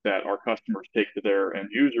those that our customers take to their end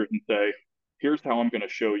users and say, here's how I'm going to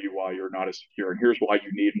show you why you're not as secure, and here's why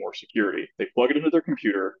you need more security. They plug it into their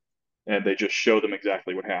computer, and they just show them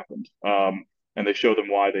exactly what happened. And they show them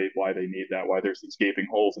why they need that, why there's these gaping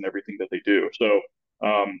holes in everything that they do. So,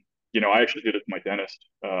 I actually did it to my dentist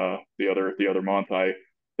the other month.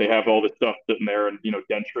 They have all this stuff sitting there, and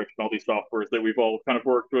Dentrix and all these softwares that we've all kind of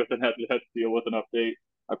worked with and had to deal with and update.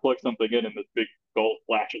 I plug something in, and this big gold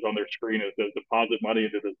flashes on their screen and it says deposit money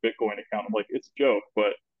into this Bitcoin account. I'm like, it's a joke,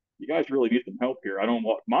 but you guys really need some help here. I don't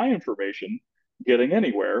want my information getting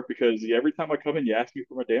anywhere because every time I come in, you ask me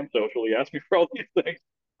for my damn social, you ask me for all these things.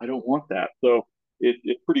 I don't want that. So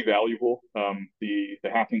it's pretty valuable. The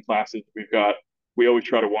hacking classes we've got, we always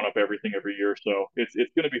try to one up everything every year. So it's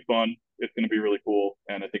going to be fun. It's going to be really cool.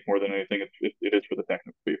 And I think more than anything, it is for the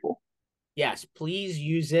technical people. Yes, please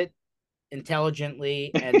use it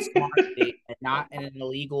intelligently and smartly and not in an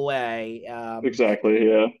illegal way. Exactly.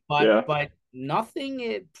 Yeah. But Yeah. but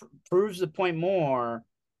nothing proves the point more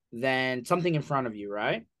than something in front of you,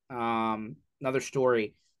 right? Another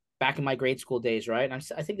story back in my grade school days, right? And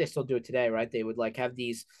I think they still do it today, right? They would like have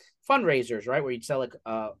these fundraisers, right, where you'd sell like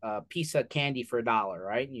a piece of candy for $1,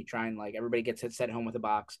 right? And you try and like everybody gets it sent home with a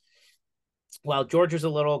box. Well, George was a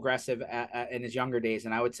little aggressive in his younger days,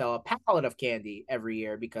 and I would sell a pallet of candy every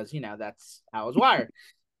year because that's how I was wired.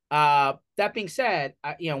 That being said,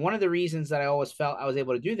 one of the reasons that I always felt I was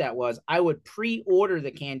able to do that was I would pre-order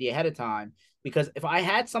the candy ahead of time because if I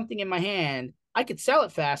had something in my hand, I could sell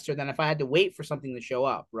it faster than if I had to wait for something to show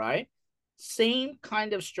up, right? Same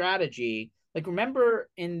kind of strategy. Like remember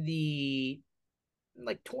in the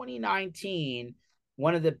like 2019,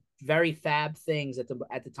 one of the very fab things at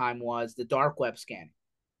the time was the dark web scanning,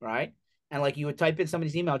 right? And like you would type in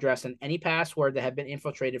somebody's email address and any password that had been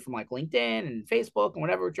infiltrated from like LinkedIn and Facebook and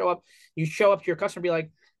whatever would show up, you show up to your customer and be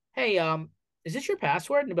like, "Hey, is this your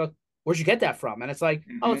password?" And they'd be like, "Where'd you get that from?" And it's like,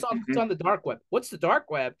 "Oh, Mm-hmm, it's on mm-hmm. the dark web." What's the dark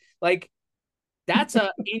web? Like that's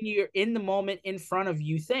a in the moment in front of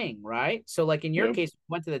you thing, right? So like in your Yep. case,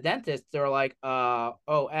 went to the dentist, they're like,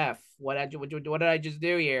 oh F, what did I just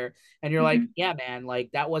do here? And you're like, Mm-hmm. yeah, man, like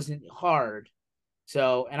that wasn't hard.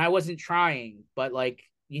 So and I wasn't trying, but like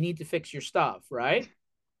you need to fix your stuff, right?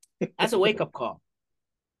 That's a wake-up call.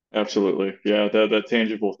 Absolutely. Yeah. That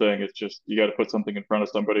tangible thing. It's just you got to put something in front of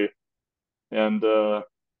somebody, and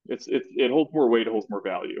it holds more weight, it holds more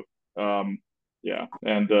value. Um, yeah,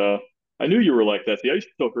 and I knew you were like that. See, I used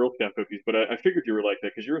to sell Girl Scout cookies, but I figured you were like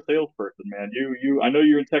that because you're a salesperson, man. I know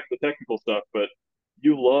you're in the technical stuff, but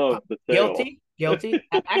you love the sale. Guilty.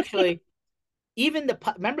 Actually, even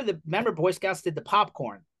remember Boy Scouts did the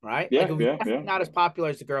popcorn, right? Like Yeah, it was yeah, yeah, definitely not as popular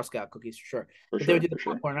as the Girl Scout cookies for sure, for but they would sure, do the for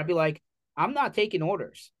sure. popcorn. And I'd be like, I'm not taking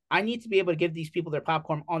orders. I need to be able to give these people their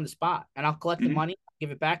popcorn on the spot, and I'll collect the Hmm. money,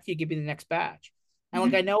 give it back to you, give you the next batch. And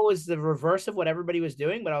like I Hmm. know it was the reverse of what everybody was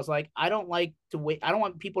doing, but I was like, I don't like to wait. I don't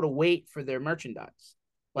want people to wait for their merchandise.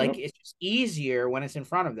 Like Yep. it's just easier when it's in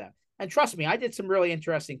front of them. And trust me, I did some really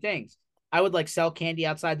interesting things. I would like sell candy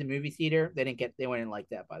outside the movie theater. They wouldn't like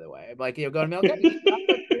that, by the way. I'd be like, go to me, okay,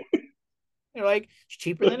 they're like, it's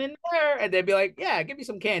cheaper than in there. And they'd be like, yeah, give me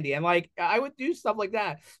some candy. And like, I would do stuff like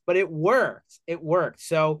that, but it worked. It worked.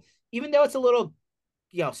 So even though it's a little,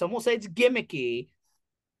 some will say it's gimmicky,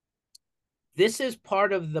 this is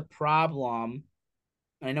part of the problem.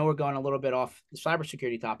 I know we're going a little bit off the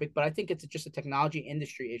cybersecurity topic, but I think it's just a technology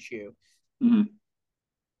industry issue. Hmm.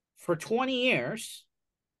 For 20 years,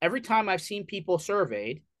 every time I've seen people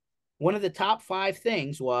surveyed, one of the top 5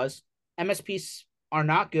 things was MSPs are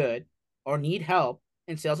not good or need help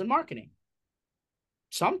in sales and marketing.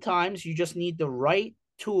 Sometimes you just need the right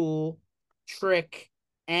tool, trick,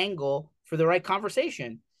 angle for the right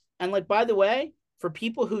conversation. And like, by the way, for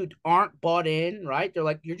people who aren't bought in, right? They're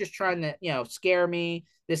like, you're just trying to, scare me.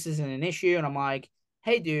 This isn't an issue. And I'm like,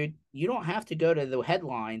 hey, dude, you don't have to go to the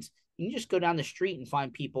headlines. You can just go down the street and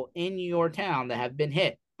find people in your town that have been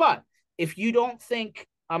hit. But if you think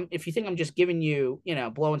I'm just giving you,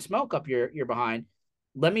 blowing smoke up your behind,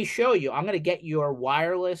 let me show you. I'm going to get your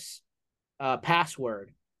wireless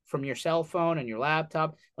password from your cell phone and your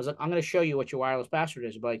laptop. I was like, I'm going to show you what your wireless password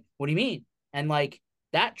is. But like, what do you mean? And like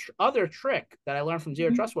that other trick that I learned from Zero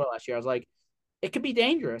Hmm. Trust World last year, I was like, it could be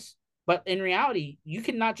dangerous, but in reality, you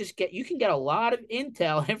can get a lot of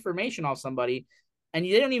intel information off somebody, and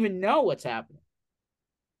they don't even know what's happening.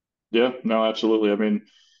 Yeah, no, absolutely. I mean,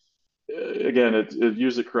 again,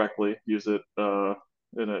 use it correctly. Use it.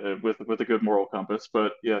 with a good moral compass.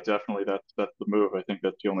 But yeah, definitely that's the move. I think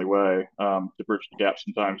that's the only way to bridge the gap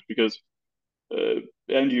sometimes because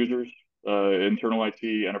end users, internal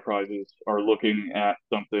IT enterprises are looking at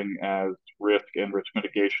something as risk and risk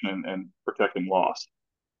mitigation and protecting loss.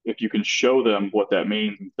 If you can show them what that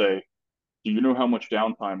means and say, do you know how much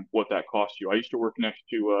downtime what that costs you? I used to work next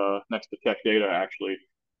to Tech Data actually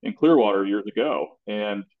in Clearwater years ago,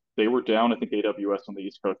 and they were down. I think AWS on the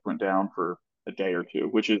East Coast went down for a day or two,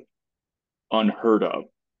 which is unheard of.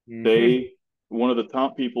 Mm-hmm. They One of the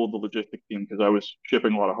top people of the logistics team, because I was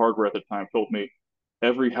shipping a lot of hardware at the time, told me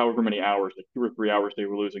every however many hours, like 2 or 3 hours, they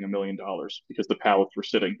were losing $1 million because the pallets were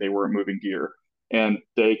sitting, they weren't moving gear, and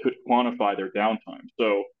they could quantify their downtime.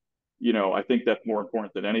 So, I think that's more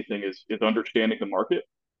important than anything is understanding the market,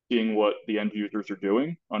 seeing what the end users are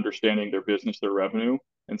doing, understanding their business, their revenue,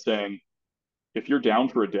 and saying, if you're down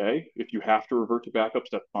for a day, if you have to revert to backups,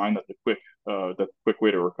 that's fine. That's a quick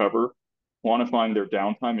way to recover. Quantifying their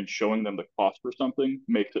downtime and showing them the cost for something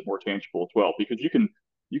makes it more tangible as well. Because you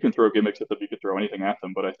can throw gimmicks at them, you can throw anything at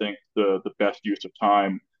them, but I think the best use of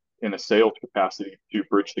time in a sales capacity to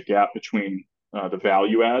bridge the gap between the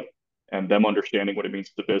value add and them understanding what it means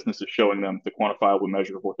to the business is showing them the quantifiable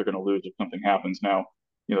measure of what they're going to lose if something happens. Now,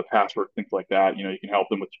 password, things like that. You can help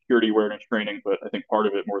them with security awareness training, but I think part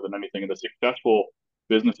of it more than anything in the successful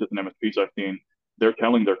businesses and MSPs I've seen, they're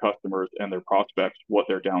telling their customers and their prospects what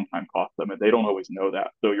their downtime costs them, and they don't always know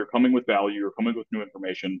that. So you're coming with value, you're coming with new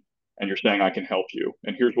information, and you're saying, I can help you.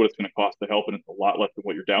 And here's what it's going to cost to help, and it's a lot less than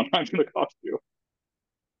what your downtime is going to cost you.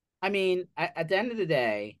 I mean, at the end of the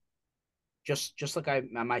day, just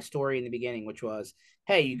like my story in the beginning, which was,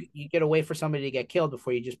 hey, you get away for somebody to get killed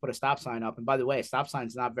before you just put a stop sign up. And by the way, a stop sign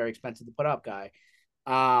is not very expensive to put up, guy.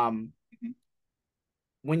 Um,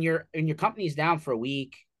 when your company's down for a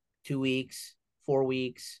week, 2 weeks, 4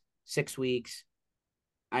 weeks, 6 weeks,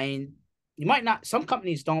 I mean, you might not. Some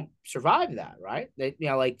companies don't survive that, right? They,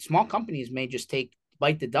 like small companies may just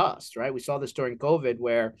bite the dust, right? We saw this during COVID,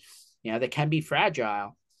 where they can be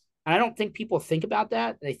fragile, and I don't think people think about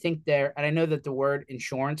that. They think and I know that the word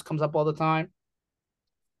insurance comes up all the time.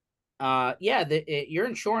 Yeah, your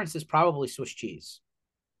insurance is probably Swiss cheese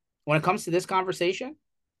when it comes to this conversation.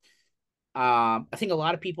 I think a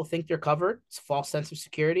lot of people think they're covered. It's a false sense of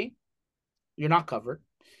security. You're not covered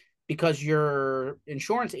because your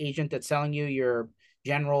insurance agent that's selling you your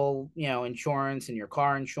general, insurance and your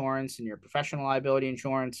car insurance and your professional liability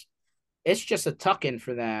insurance, it's just a tuck in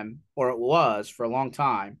for them, or it was for a long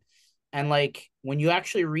time. And like when you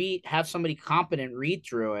actually have somebody competent read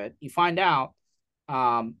through it, you find out,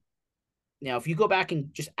 um, if you go back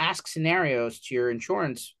and just ask scenarios to your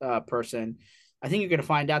insurance person, I think you're going to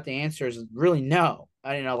find out the answer is really no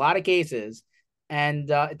in a lot of cases. And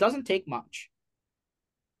it doesn't take much.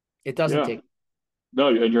 It doesn't Yeah. take. No,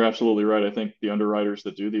 and you're absolutely right. I think the underwriters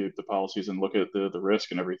that do the policies and look at the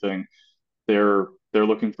risk and everything, they're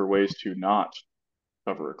looking for ways to not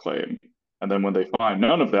cover a claim. And then when they find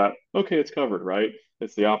none of that, okay, it's covered, right?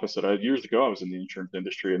 It's the opposite. Years ago, I was in the insurance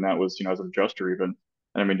industry, and that was, as an adjuster even.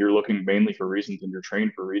 And I mean, you're looking mainly for reasons, and you're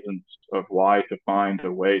trained for reasons of why to find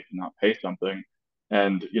a way to not pay something.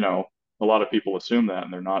 And a lot of people assume that,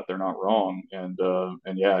 and they're not wrong. And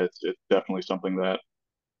yeah, it's definitely something that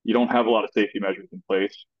you don't have a lot of safety measures in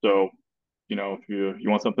place. So, if you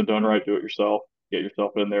want something done right, do it yourself. Get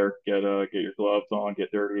yourself in there, get your gloves on,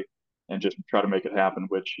 get dirty, and just try to make it happen.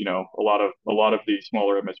 Which a lot of the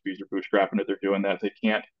smaller MSPs are bootstrapping it. They're doing that. They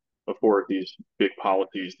can't afford these big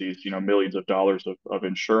policies, these millions of dollars of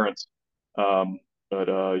insurance. Um, but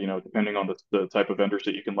depending on the type of vendors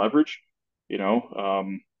that you can leverage, you know,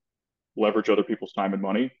 um, leverage other people's time and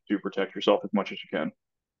money to protect yourself as much as you can.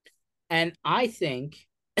 And I think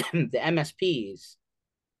the MSPs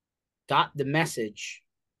got the message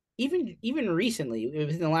even recently,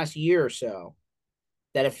 within the last year or so,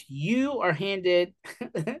 that if you are handed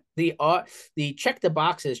the check the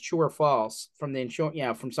boxes true or false from the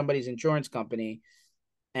insurance, from somebody's insurance company,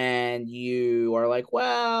 and you are like,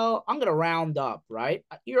 well, I'm gonna round up, right?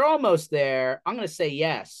 You're almost there. I'm gonna say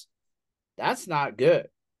yes. That's not good,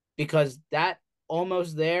 because that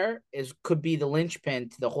almost there could be the linchpin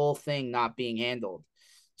to the whole thing not being handled.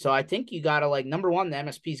 So I think you gotta, like, number one, the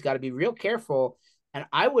MSP's got to be real careful, and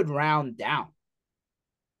I would round down.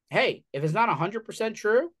 Hey, if it's not 100%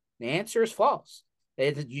 true, the answer is false.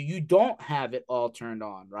 You don't have it all turned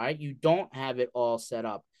on, right? You don't have it all set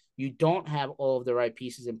up. You don't have all of the right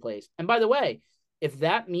pieces in place. And by the way, if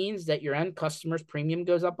that means that your end customer's premium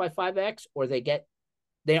goes up by 5x, or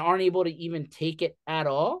they aren't able to even take it at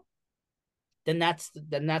all, then that's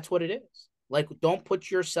what it is. Like, don't put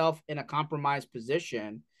yourself in a compromised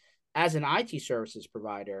position as an IT services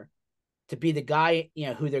provider to be the guy,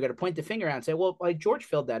 who they're going to point the finger at and say, well, like George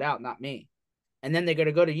filled that out, not me. And then they're going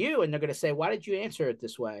to go to you and they're going to say, why did you answer it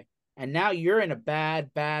this way? And now you're in a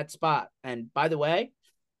bad spot. And by the way,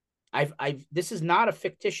 this is not a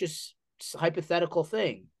fictitious hypothetical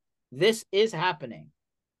thing. This is happening.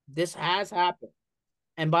 This has happened.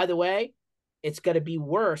 And by the way, it's going to be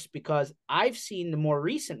worse because I've seen the more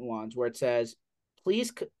recent ones where it says,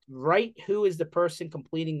 please write who is the person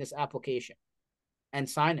completing this application and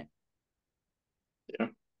sign it. Yeah.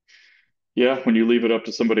 Yeah, when you leave it up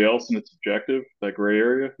to somebody else and it's subjective, that gray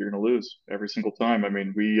area, you're going to lose every single time. I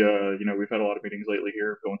mean, we've had a lot of meetings lately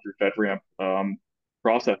here going through FedRAMP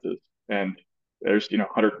processes, and there's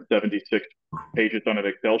 176 pages on an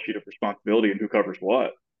Excel sheet of responsibility and who covers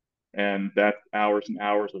what, and that's hours and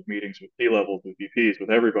hours of meetings with C levels, with VPs, with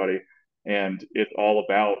everybody, and it's all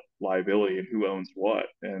about liability and who owns what,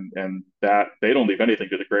 and that they don't leave anything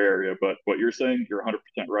to the gray area. But what you're saying, you're 100%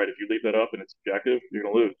 right. If you leave that up and it's subjective, you're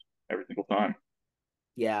going to lose every single time.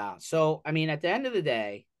 Yeah. So, I mean, at the end of the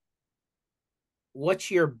day, what's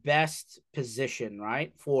your best position,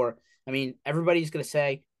 right? I mean, everybody's going to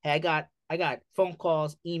say, hey, I got phone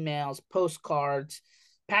calls, emails, postcards,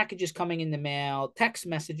 packages coming in the mail, text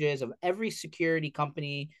messages of every security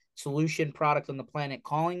company solution product on the planet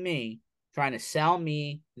calling me, trying to sell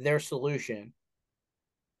me their solution.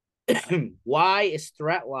 Why is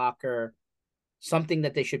ThreatLocker something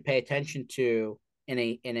that they should pay attention to in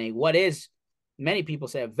a what is, many people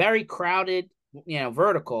say, a very crowded,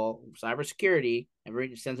 vertical cybersecurity?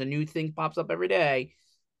 Every since a new thing pops up every day,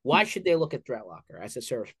 why should they look at ThreatLocker as a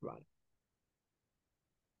service provider?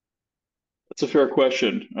 That's a fair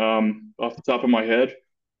question. Off the top of my head,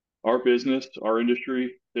 our business, our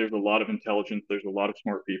industry, there's a lot of intelligence. There's a lot of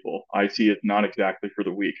smart people. IT is not exactly for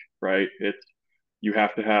the weak, right? You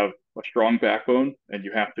have to have a strong backbone and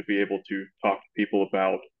you have to be able to talk to people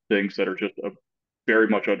about things that are just very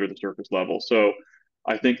much under the surface level. So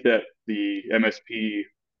I think that the MSP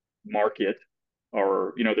market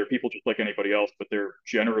are, they're people just like anybody else, but they're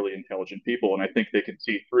generally intelligent people. And I think they can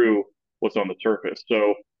see through what's on the surface.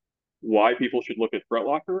 So why people should look at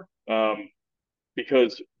ThreatLocker?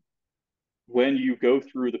 Because when you go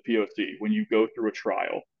through the POC, when you go through a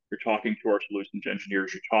trial, you're talking to our solutions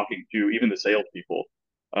engineers, you're talking to even the salespeople.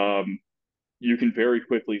 Um, you can very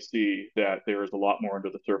quickly see that there is a lot more under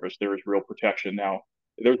the surface. There is real protection. Now,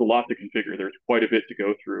 there's a lot to configure. There's quite a bit to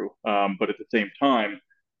go through. But at the same time,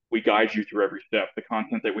 we guide you through every step. The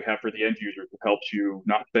content that we have for the end users helps you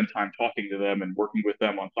not spend time talking to them and working with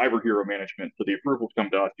them on cyber hero management. So the approvals come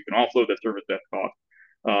to us. You can offload that service desk cost.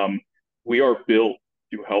 Um, we are built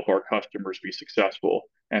to help our customers be successful.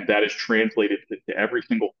 And that is translated to every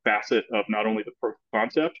single facet of not only the proof of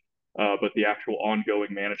concept, but the actual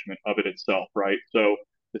ongoing management of it itself, right? So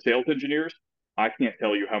the sales engineers, I can't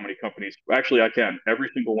tell you how many companies, actually I can, every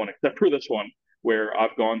single one except for this one, where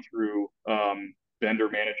I've gone through vendor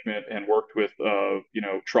management and worked with,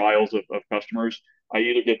 trials of customers. I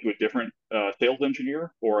either get to a different sales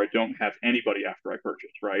engineer or I don't have anybody after I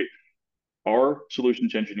purchase, right? Our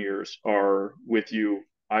solutions engineers are with you.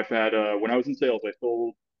 I've had, when I was in sales, I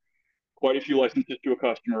sold quite a few licenses to a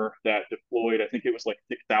customer that deployed, I think it was like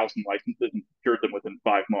 6,000 licenses and secured them within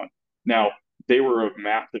 5 months. Now, they were a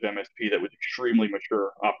massive MSP that was extremely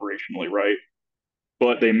mature operationally, right?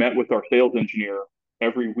 But they met with our sales engineer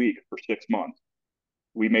every week for 6 months.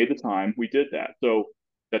 We made the time, we did that. So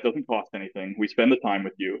that doesn't cost anything. We spend the time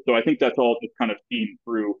with you. So I think that's all just kind of seen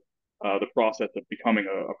through the process of becoming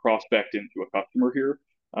a prospect into a customer here.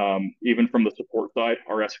 Even from the support side,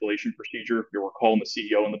 our escalation procedure, we're calling the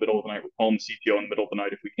CEO in the middle of the night, we're calling the CTO in the middle of the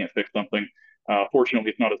night if we can't fix something. Fortunately,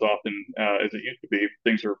 it's not as often as it used to be.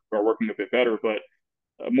 Things are working a bit better, but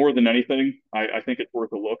more than anything, I think it's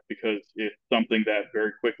worth a look because it's something that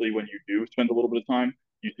very quickly, when you do spend a little bit of time,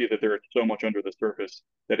 you see that there is so much under the surface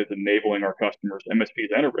that is enabling our customers,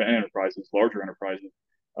 MSPs, enterprises, larger enterprises,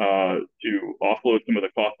 to offload some of the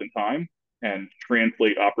cost and time and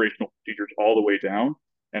translate operational procedures all the way down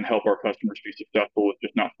and help our customers be successful with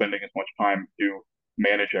just not spending as much time to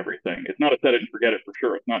manage everything. It's not a set it and forget it for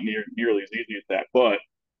sure. It's not nearly as easy as that, but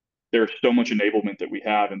there's so much enablement that we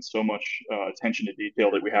have and so much attention to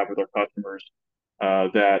detail that we have with our customers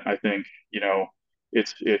that I think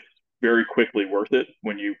it's very quickly worth it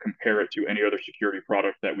when you compare it to any other security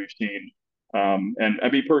product that we've seen. And I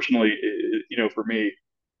mean personally, for me,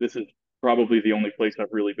 this is probably the only place I've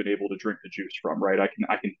really been able to drink the juice from. Right, I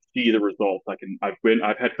can see the results.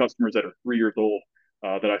 I've had customers that are 3 years old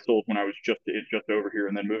that I sold when I was just over here,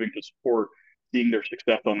 and then moving to support, seeing their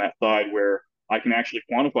success on that side where I can actually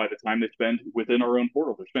quantify the time they spend within our own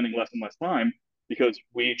portal. They're spending less and less time because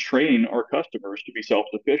we train our customers to be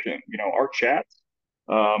self-sufficient. Our chats,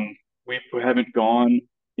 we haven't gone,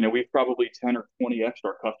 we've probably 10 or 20x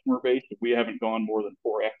our customer base. We haven't gone more than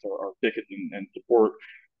 4x our tickets and support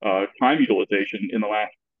time utilization in the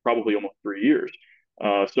last probably almost 3 years.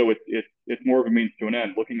 So it's more of a means to an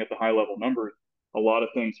end. Looking at the high level numbers, a lot of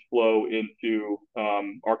things flow into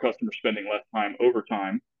our customers spending less time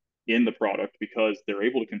overtime in the product because they're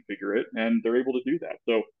able to configure it and they're able to do that.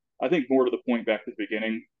 So I think more to the point back to the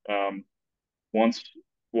beginning, once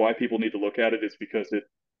why people need to look at it is because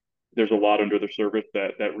there's a lot under the surface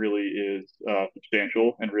that really is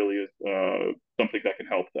substantial and really is something that can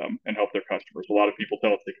help them and help their customers. A lot of people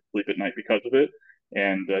tell us they can sleep at night because of it,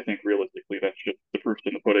 and I think realistically that's just the proof's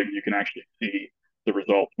in the pudding. You can actually see the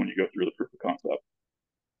results when you go through the proof of concept.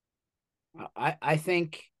 I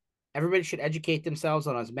think everybody should educate themselves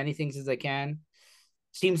on as many things as they can.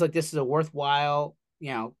 Seems like this is a worthwhile,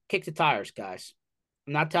 kick the tires, guys.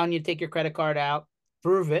 I'm not telling you to take your credit card out,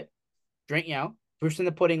 prove it, drink, proof's in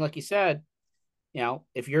the pudding, like you said.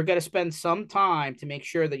 If you're going to spend some time to make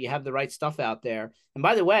sure that you have the right stuff out there. And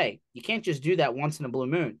by the way, you can't just do that once in a blue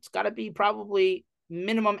moon. It's got to be probably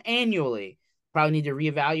minimum annually. Probably need to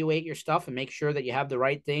reevaluate your stuff and make sure that you have the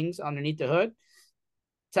right things underneath the hood.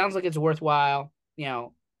 Sounds like it's worthwhile,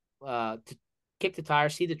 to kick the tire,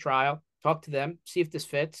 see the trial, talk to them, see if this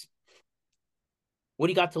fits. What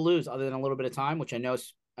do you got to lose other than a little bit of time, which I know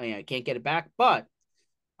I can't get it back. But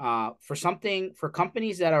for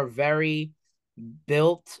companies that are very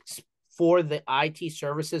built for the IT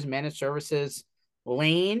services, managed services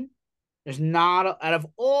lane, there's not, out of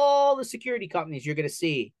all the security companies you're going to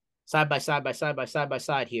see side by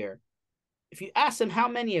side here, if you ask them how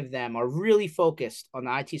many of them are really focused on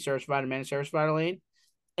the IT service provider, managed service provider lane,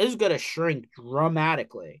 it's going to shrink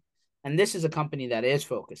dramatically. And this is a company that is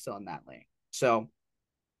focused on that lane. So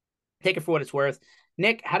take it for what it's worth.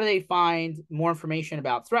 Nick, how do they find more information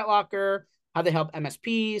about ThreatLocker? How they help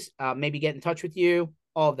MSPs? Maybe get in touch with you?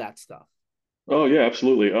 All of that stuff. Oh yeah,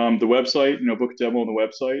 absolutely. The website, book a demo on the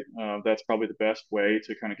website. That's probably the best way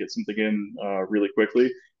to kind of get something in really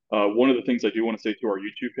quickly. One of the things I do want to say to our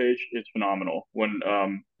YouTube page is phenomenal.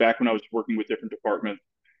 Back when I was working with different departments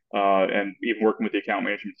and even working with the account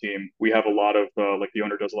management team, we have a lot of like the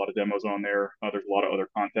owner does a lot of demos on there. There's a lot of other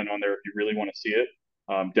content on there. If you really want to see it,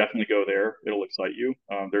 definitely go there. It'll excite you.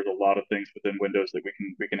 There's a lot of things within Windows that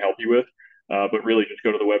we can help you with. But really, just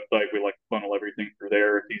go to the website. We like to funnel everything through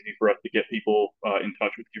there. It's easy for us to get people in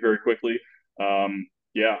touch with you very quickly.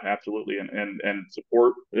 Yeah, absolutely. And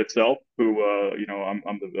support itself, who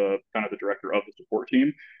I'm the kind of the director of the support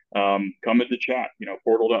team. Come into chat.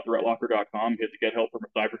 Portal.threatlocker.com. Hit the get help from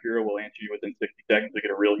a cyber hero. We'll answer you within 60 seconds to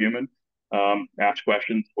get a real human. Ask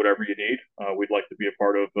questions, whatever you need. We'd like to be a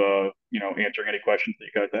part of answering any questions that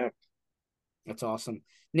you guys have. That's awesome.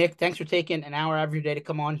 Nick, thanks for taking an hour out of your day to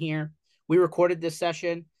come on here. We recorded this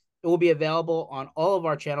session. It will be available on all of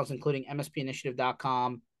our channels, including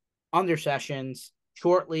mspinitiative.com, under sessions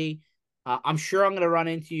shortly. I'm sure I'm going to run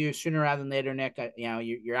into you sooner rather than later, Nick.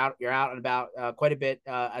 You're out and about quite a bit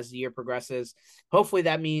as the year progresses. Hopefully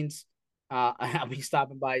that means I'll be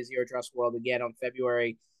stopping by Zero Trust World again on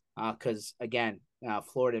February because, again,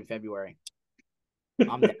 Florida in February.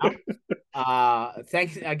 I'm down.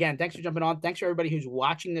 Thanks for jumping on. Thanks for everybody who's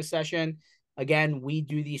watching this session. Again, we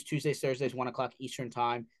do these Tuesdays, Thursdays, 1:00 Eastern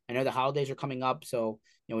time. I know the holidays are coming up, so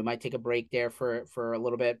we might take a break there for a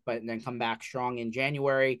little bit, but then come back strong in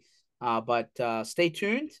January. But stay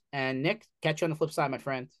tuned. And Nick, catch you on the flip side, my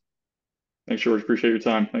friend. Thanks, George. Appreciate your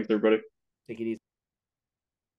time. Thanks, everybody. Take it easy.